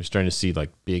stores. We're starting to see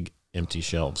big empty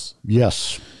shelves.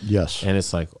 Yes. And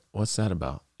it's like, what's that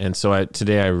about? And so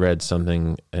today I read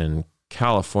something, and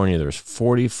California, there's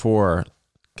 44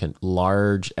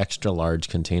 extra large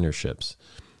container ships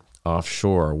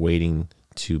offshore waiting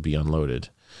to be unloaded.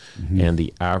 And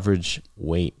the average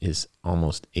wait is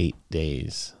almost 8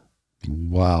 days.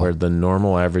 Wow. Where the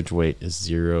normal average wait is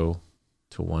 0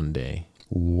 to 1 day.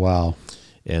 Wow.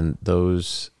 And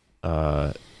those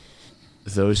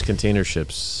container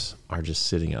ships are just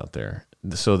sitting out there.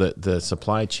 So that the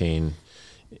supply chain,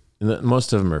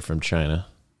 most of them are from China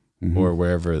or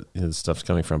wherever the stuff's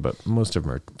coming from, but most of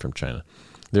them are from China.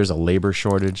 There's a labor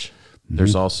shortage.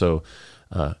 There's also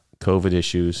COVID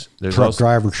issues. There's Truck also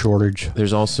driver shortage.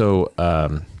 There's also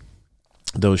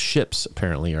those ships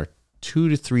apparently are 2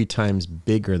 to 3 times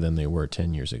bigger than they were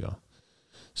 10 years ago.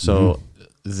 So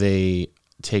they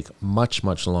take much,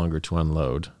 much longer to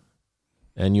unload.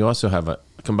 And you also have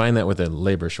combine that with a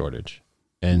labor shortage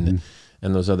and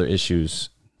those other issues.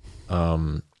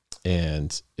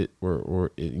 And we're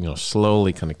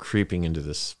slowly kind of creeping into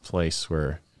this place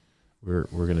where we're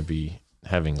going to be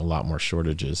having a lot more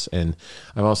shortages. And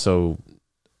I've also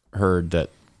heard that,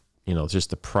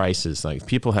 just the prices, like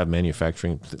people have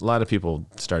manufacturing. A lot of people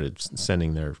started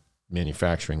sending their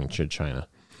manufacturing to China.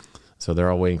 So they're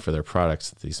all waiting for their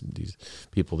products. These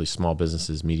people, these small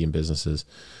businesses, medium businesses,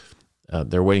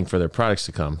 they're waiting for their products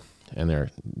to come, and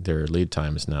their lead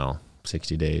time is now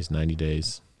 60 days, 90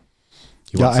 days.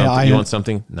 You want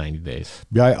something? 90 days.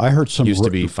 Yeah, I heard some used to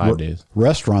be 5 days.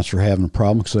 Restaurants are having a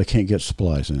problem because they can't get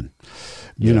supplies in.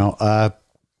 Yeah.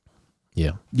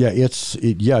 Yeah,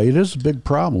 it is a big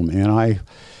problem, and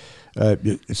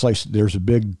it's like there's a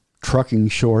big trucking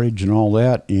shortage and all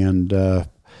that, and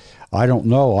I don't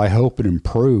know. I hope it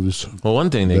improves. Well, one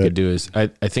thing they could do is I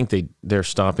think they're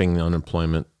stopping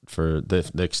unemployment for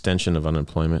the extension of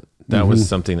unemployment. That was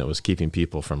something that was keeping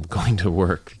people from going to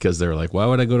work because they're like, why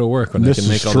would I go to work when I can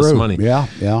make all this money? Yeah.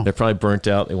 They're probably burnt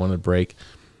out. They want a break.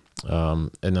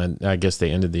 And then I guess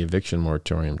they ended the eviction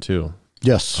moratorium too.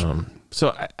 Yes.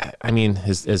 So, I mean,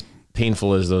 as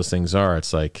painful as those things are,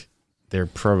 it's like they're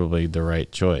probably the right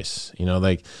choice.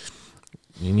 Like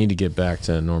you need to get back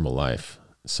to a normal life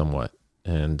somewhat.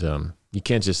 And you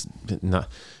can't just not,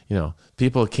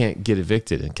 people can't get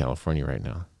evicted in California right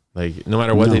now. Like no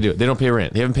matter what they do, they don't pay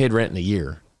rent. They haven't paid rent in a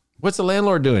year. What's the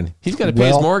landlord doing? He's got to pay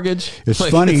his mortgage. It's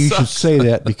funny you should say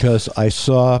that because I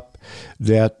saw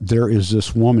that there is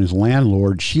this woman's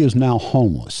landlord. She is now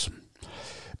homeless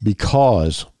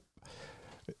because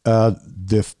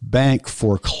the bank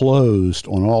foreclosed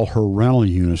on all her rental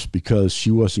units because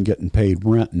she wasn't getting paid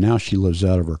rent. And now she lives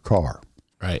out of her car.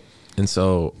 Right. And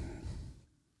so,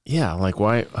 yeah, like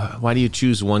why do you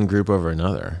choose one group over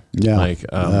another? Yeah. Like,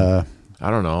 I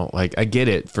don't know. Like I get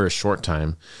it for a short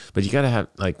time, but you got to have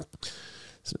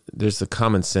there's the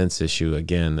common sense issue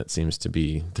again that seems to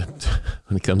be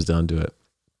when it comes down to it,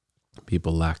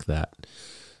 people lack that.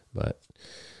 But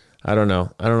I don't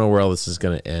know. I don't know where all this is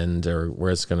going to end or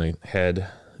where it's going to head,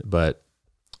 but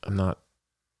I don't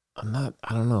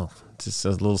know. It's just a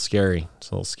little scary.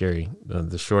 It's a little scary.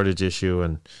 The shortage issue,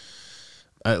 and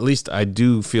at least I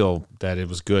do feel that it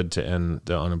was good to end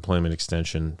the unemployment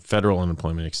extension, federal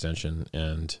unemployment extension,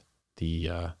 and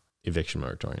the eviction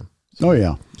moratorium. So. Oh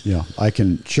yeah. I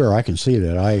can see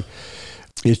that.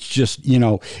 It's just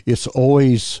it's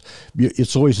always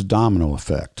a domino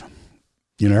effect.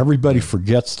 Everybody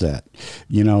forgets that.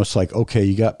 It's like, okay,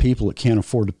 you got people that can't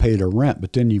afford to pay their rent,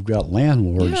 but then you've got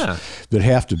landlords that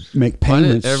have to make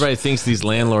payments. Everybody thinks these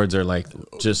landlords are like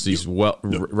just these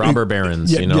robber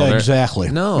barons. Yeah, exactly.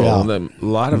 No, a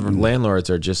lot of landlords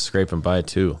are just scraping by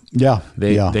too. Yeah,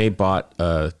 they bought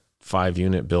a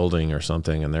 5-unit building or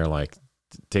something, and they're like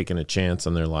taking a chance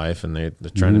on their life, and they're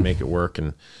trying to make it work,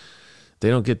 and they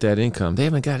don't get that income. They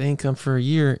haven't got income for a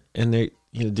year, and they.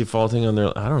 Defaulting on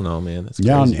their, I don't know, man. That's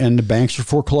crazy. And the banks are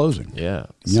foreclosing. Yeah.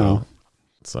 So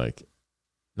it's like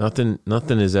nothing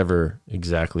is ever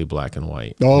exactly black and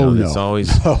white. Oh, no. It's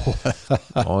always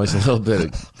always a little bit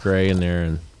of gray in there,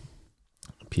 and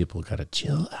people got to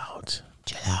chill out.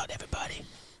 Chill out, everybody.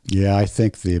 Yeah, I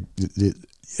think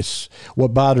it's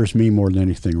what bothers me more than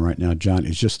anything right now, John,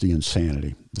 is just the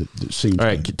insanity that seems. All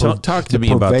right, talk to me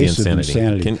about the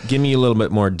insanity. Give me a little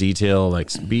bit more detail. Like,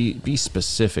 be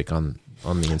specific on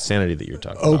the insanity that you're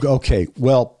talking about. Okay.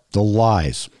 Well, the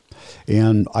lies.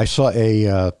 And I saw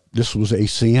this was a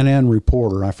CNN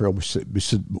reporter. I forgot, we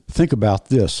said, think about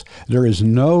this. There is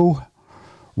no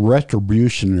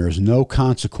retribution. There is no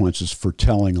consequences for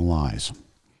telling lies.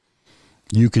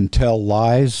 You can tell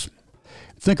lies.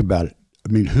 Think about it.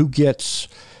 I mean, who gets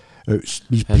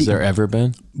Has there ever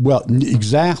been? Well,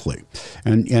 exactly,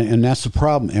 and that's the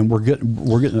problem. And we're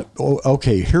getting.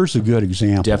 Okay, here's a good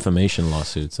example. Defamation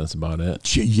lawsuits. That's about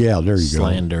it. Yeah, there you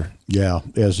Slander. go. Yeah,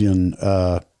 as in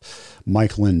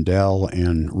Mike Lindell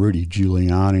and Rudy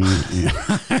Giuliani.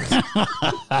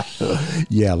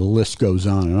 Yeah, the list goes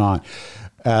on and on.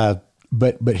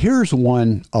 But here's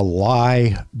one, a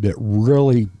lie that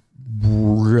really,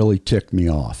 really ticked me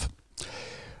off.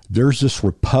 There's this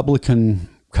Republican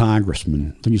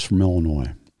congressman, I think he's from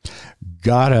Illinois,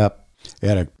 got up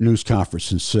at a news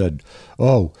conference and said,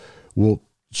 "Oh, we'll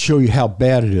show you how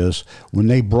bad it is. When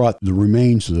they brought the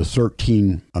remains of the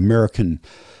 13 American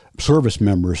service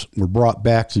members were brought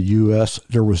back to the U.S.,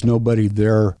 there was nobody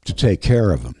there to take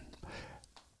care of them."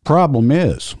 Problem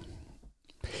is,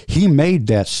 he made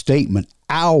that statement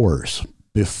hours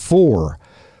before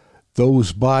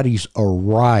those bodies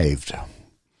arrived.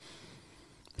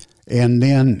 And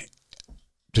then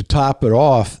to top it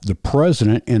off, the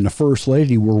president and the first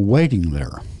lady were waiting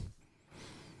there.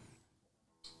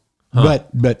 Huh.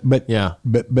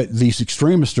 But these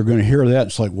extremists are going to hear that.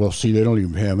 It's like, well, see, they don't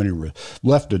even have any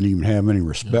left. Didn't even have any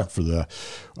respect for the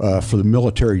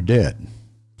military dead.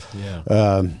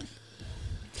 Yeah.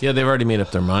 Yeah, they've already made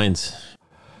up their minds.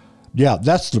 Yeah,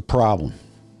 that's the problem.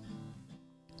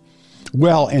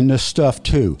 Well, and this stuff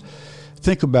too.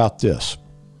 Think about this.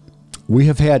 We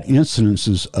have had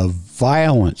incidences of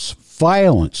violence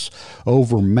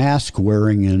over mask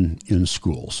wearing in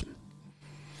schools.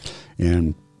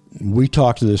 And we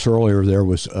talked to this earlier. There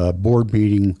was a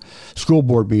school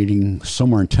board meeting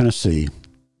somewhere in Tennessee.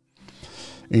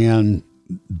 And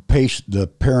the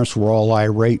parents were all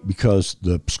irate because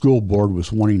the school board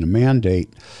was wanting to mandate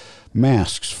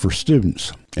masks for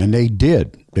students. And they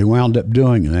did. They wound up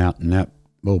doing that. And that,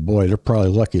 oh boy, they're probably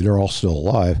lucky they're all still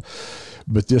alive.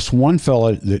 But this one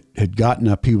fella that had gotten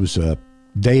up, he was a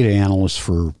data analyst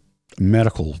for a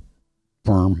medical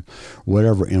firm,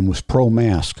 whatever, and was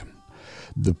pro-mask.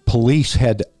 The police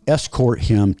had to escort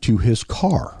him to his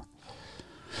car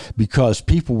because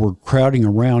people were crowding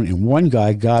around, and one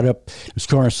guy got up his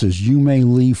car and says, "You may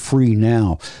leave free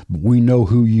now, but we know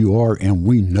who you are and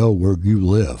we know where you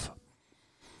live."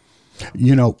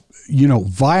 You know,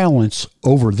 violence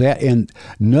over that. And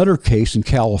another case in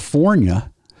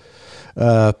California,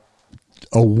 a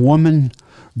woman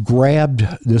grabbed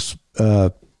this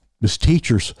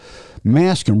teacher's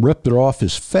mask and ripped it off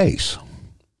his face.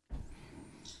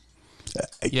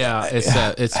 Yeah,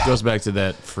 it goes back to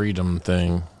that freedom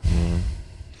thing. I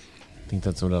think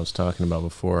that's what I was talking about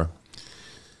before.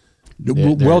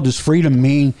 Well, does freedom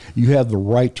mean you have the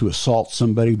right to assault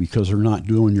somebody because they're not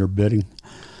doing your bidding?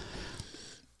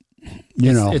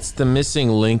 It's the missing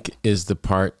link is the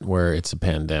part where it's a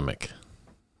pandemic.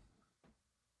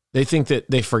 They think that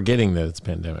they're forgetting that it's a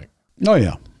pandemic. Oh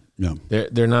yeah.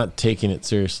 They're not taking it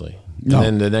seriously. No. And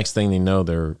then the next thing they know,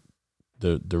 they're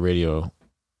the radio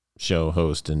show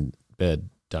host in bed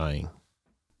dying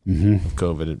of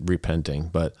COVID, repenting.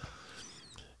 But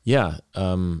yeah,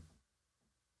 we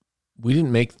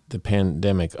didn't make the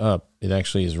pandemic up. It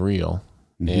actually is real.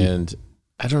 Mm-hmm. And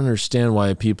I don't understand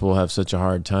why people have such a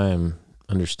hard time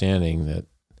understanding that.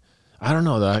 I don't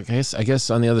know. I guess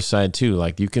on the other side too,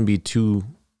 like you can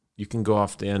go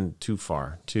off the end too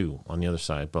far too on the other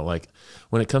side. But like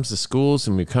when it comes to schools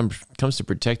and when it comes to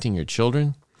protecting your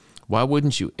children, why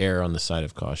wouldn't you err on the side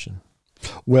of caution?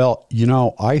 Well,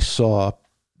 I saw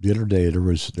the other day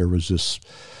there was this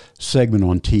segment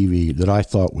on TV that I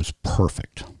thought was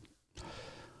perfect.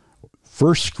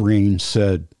 First screen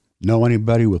said, "Know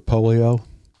anybody with polio?"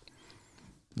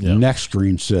 Yeah. Next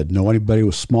screen said, "Know anybody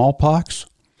with smallpox?"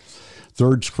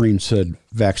 Third screen said,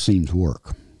 "Vaccines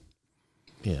work."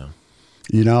 Yeah.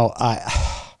 I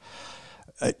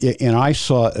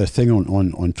saw a thing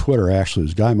on Twitter, actually,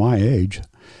 this guy my age,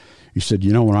 he said,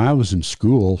 when I was in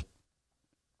school,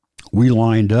 we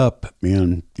lined up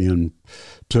and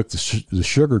took the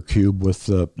sugar cube with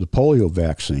the polio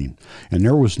vaccine, and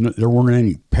there weren't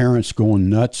any parents going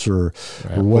nuts or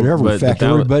whatever. In fact,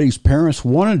 everybody's parents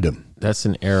wanted them. That's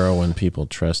an era when people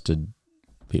trusted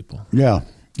people. Yeah,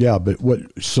 but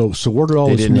so where did all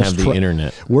they this didn't have the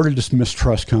internet? Where did this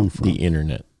mistrust come from? The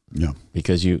internet. Yeah,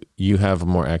 because you have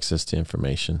more access to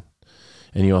information,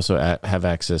 and you also have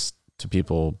access to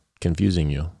people confusing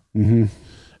you. Mm-hmm.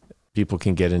 People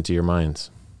can get into your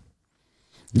minds.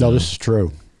 No, this is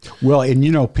true. Well, and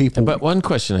people. But one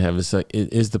question I have is like,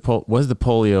 was the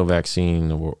polio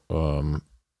vaccine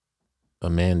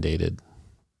mandated,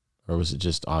 or was it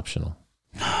just optional?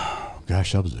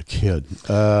 Gosh, I was a kid.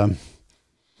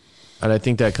 And I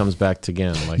think that comes back to,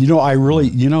 again, like, I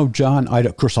really, John,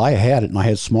 of course I had it, and I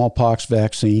had smallpox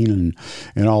vaccine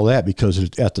and all that, because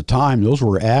at the time those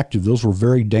were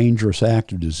very dangerous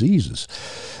active diseases.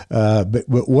 But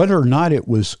whether or not it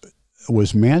was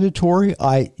mandatory,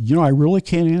 I really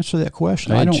can't answer that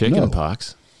question. I don't know.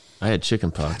 chickenpox. I had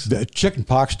chickenpox. The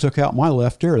chickenpox took out my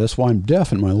left ear. That's why I'm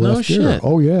deaf in my left ear. Shit.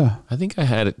 Oh, yeah. I think I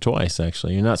had it twice,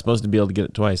 actually. You're not supposed to be able to get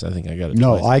it twice. I think I got it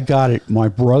No, twice. I got it.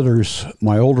 My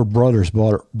older brothers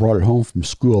brought it home from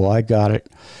school. I got it.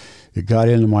 It got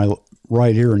into my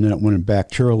right ear, and then it went in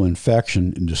bacterial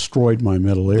infection and destroyed my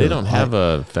middle ear. They don't have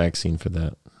a vaccine for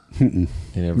that.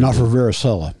 Not for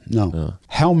varicella, no.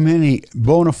 How many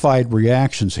bona fide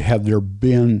reactions have there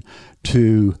been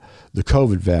to the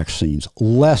COVID vaccines?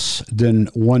 Less than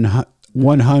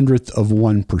 1/100th of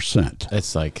 1%.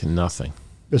 It's like nothing.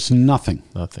 It's nothing.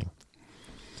 Nothing.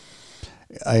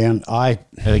 And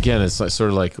again, it's like,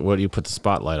 sort of like, what do you put the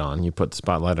spotlight on? You put the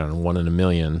spotlight on 1 in a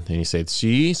million, and you say,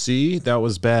 see, that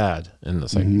was bad. And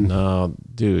it's like, no,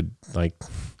 dude, like,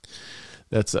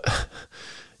 that's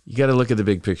you got to look at the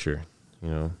big picture,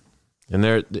 And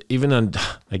there, even on,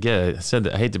 I said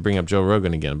that I hate to bring up Joe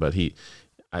Rogan again, but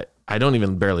I don't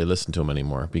even barely listen to him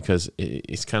anymore, because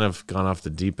he's kind of gone off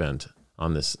the deep end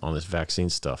on this vaccine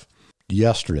stuff.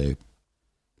 Yesterday,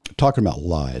 talking about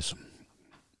lies.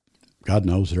 God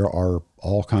knows there are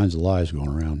all kinds of lies going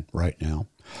around right now.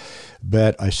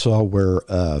 But I saw where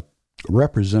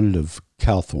Representative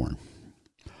Cawthorn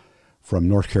from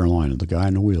North Carolina, the guy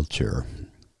in the wheelchair,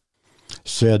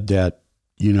 said that,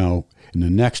 in the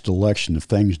next election, if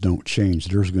things don't change,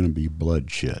 there's going to be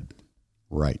bloodshed.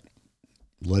 Right.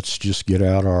 Let's just get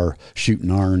out our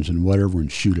shooting irons and whatever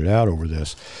and shoot it out over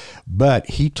this. But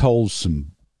he told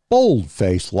some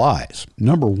bold-faced lies.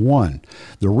 Number one,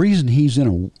 the reason he's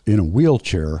in a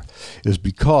wheelchair is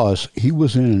because he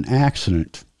was in an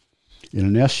accident in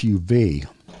an SUV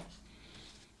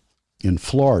in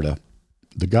Florida.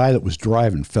 The guy that was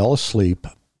driving fell asleep.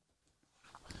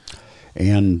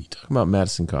 And you talking about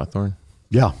Madison Cawthorn?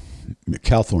 Yeah,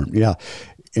 Cawthorn, yeah.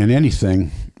 And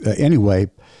anyway,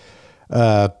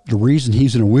 the reason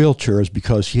he's in a wheelchair is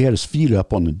because he had his feet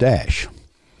up on the dash.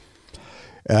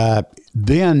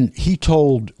 Then he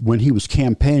told, when he was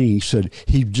campaigning, he said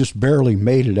he just barely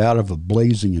made it out of a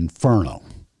blazing inferno.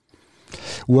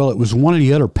 Well, it was one of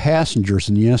the other passengers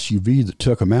in the SUV that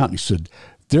took him out, and he said,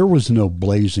 there was no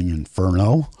blazing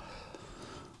inferno.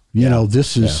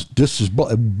 This is,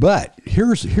 but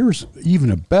here's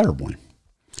even a better one.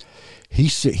 He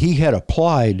said he had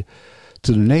applied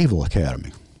to the Naval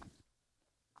Academy.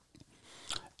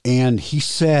 And he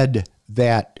said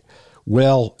that,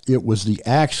 well, it was the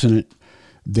accident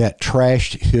that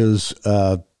trashed his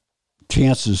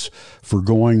chances for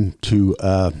going to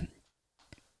the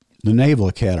Naval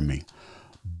Academy.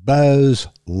 Buzz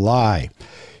lie.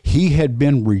 He had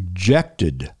been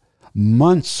rejected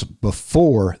months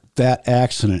before that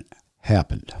accident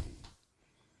happened.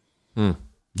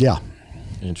 Yeah.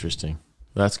 Interesting.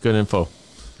 That's good info.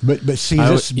 But see,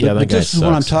 this is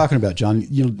what I'm talking about, John.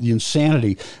 The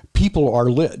insanity. People are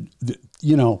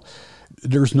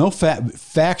there's no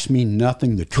facts mean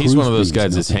nothing. The truth. He's one of those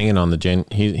guys nothing. that's hanging on the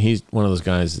he's one of those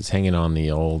guys that's hanging on the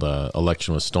old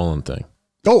election was stolen thing.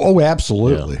 Oh,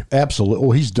 absolutely, absolutely.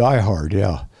 Oh, he's diehard.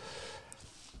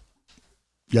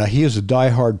 Yeah, he is a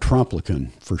diehard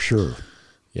Trumplican for sure.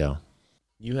 Yeah,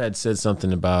 you had said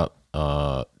something about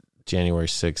January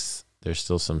 6th. There's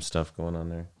still some stuff going on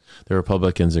there. The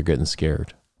Republicans are getting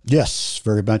scared. Yes,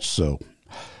 very much so.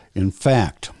 In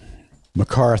fact,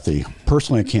 McCarthy,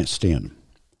 personally, I can't stand him.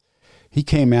 He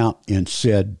came out and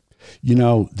said,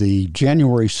 the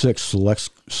January 6th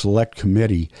select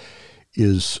committee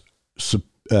is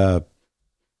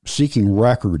seeking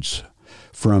records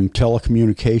from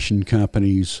telecommunication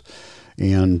companies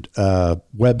and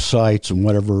websites and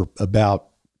whatever about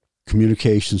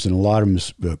communications, and a lot of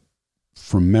them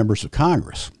from members of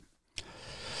Congress.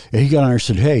 And he got on there and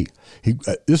said, hey,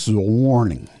 this is a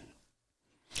warning.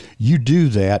 You do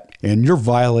that, and you're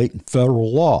violating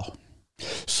federal law.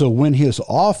 So when his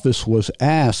office was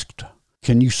asked,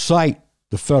 can you cite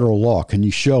the federal law? Can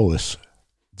you show us?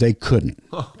 They couldn't.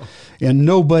 And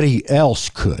nobody else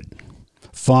could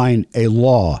find a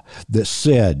law that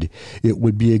said it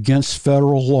would be against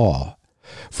federal law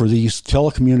for these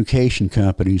telecommunication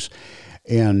companies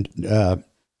and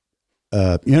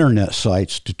internet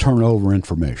sites to turn over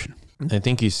information. I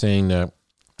think he's saying that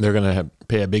they're going to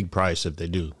pay a big price if they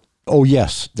do. Oh,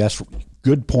 yes, that's a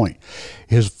good point.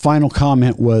 His final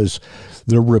comment was,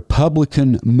 the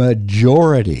Republican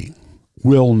majority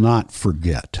will not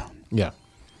forget. Yeah.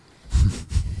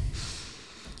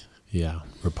 Yeah,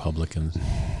 Republicans.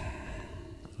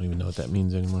 don't even know what that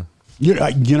means anymore. You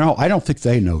know, I don't think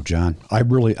they know, John. I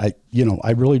really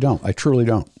don't. I truly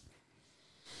don't.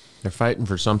 They're fighting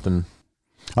for something.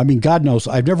 I mean, God knows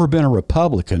I've never been a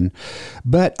Republican,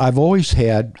 but I've always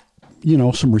had,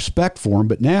 some respect for them.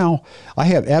 But now I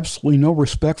have absolutely no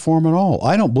respect for them at all.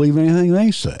 I don't believe anything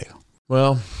they say.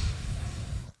 Well,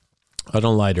 on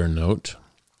a lighter note,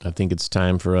 I think it's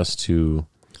time for us to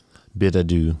bid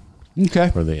adieu. Okay.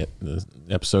 For the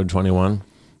episode 21.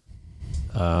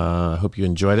 I hope you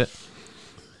enjoyed it.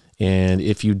 And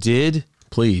if you did,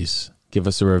 please give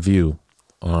us a review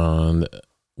on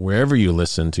wherever you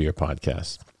listen to your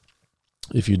podcast.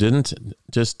 If you didn't,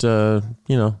 just,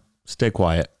 stay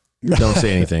quiet. Don't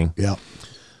say anything. Yeah.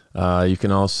 You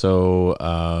can also,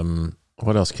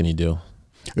 what else can you do?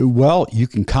 Well, you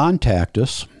can contact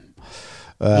us.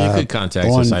 You could contact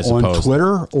us, I suppose. On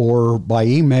Twitter or by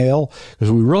email,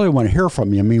 because we really want to hear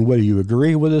from you. I mean, whether you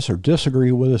agree with us or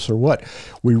disagree with us or what,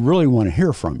 we really want to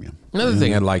hear from you. Another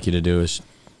thing I'd like you to do is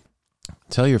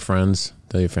tell your friends,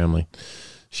 tell your family,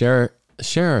 share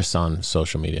us on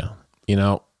social media.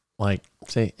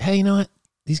 Say, hey, you know what?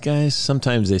 These guys,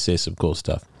 sometimes they say some cool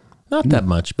stuff. Not that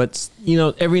much, but,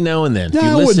 every now and then. No,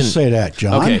 I wouldn't say that,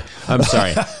 John. Okay, I'm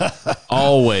sorry.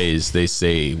 Always they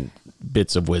say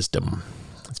bits of wisdom.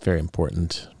 It's very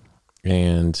important,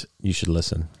 and you should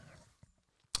listen.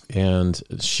 And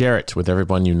share it with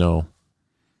everyone you know.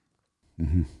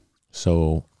 Mm-hmm.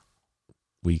 So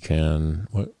we can,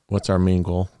 what's our main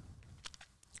goal?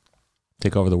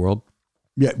 Take over the world?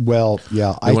 Yeah, well,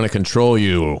 yeah. I want to control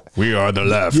you. We are the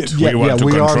left. We want to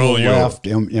control you. Left,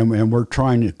 and we're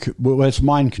trying to. Well, it's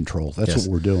mind control. That's what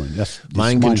we're doing. That's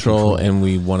mind control, and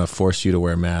we want to force you to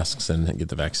wear masks and get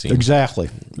the vaccine. Exactly.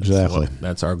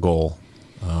 That's our goal.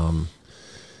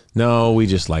 No, we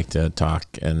just like to talk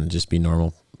and just be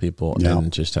normal people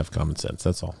and just have common sense.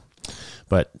 That's all.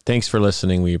 But thanks for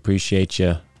listening. We appreciate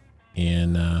you,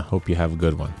 and hope you have a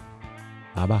good one.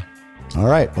 Bye bye. All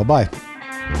right. Bye bye.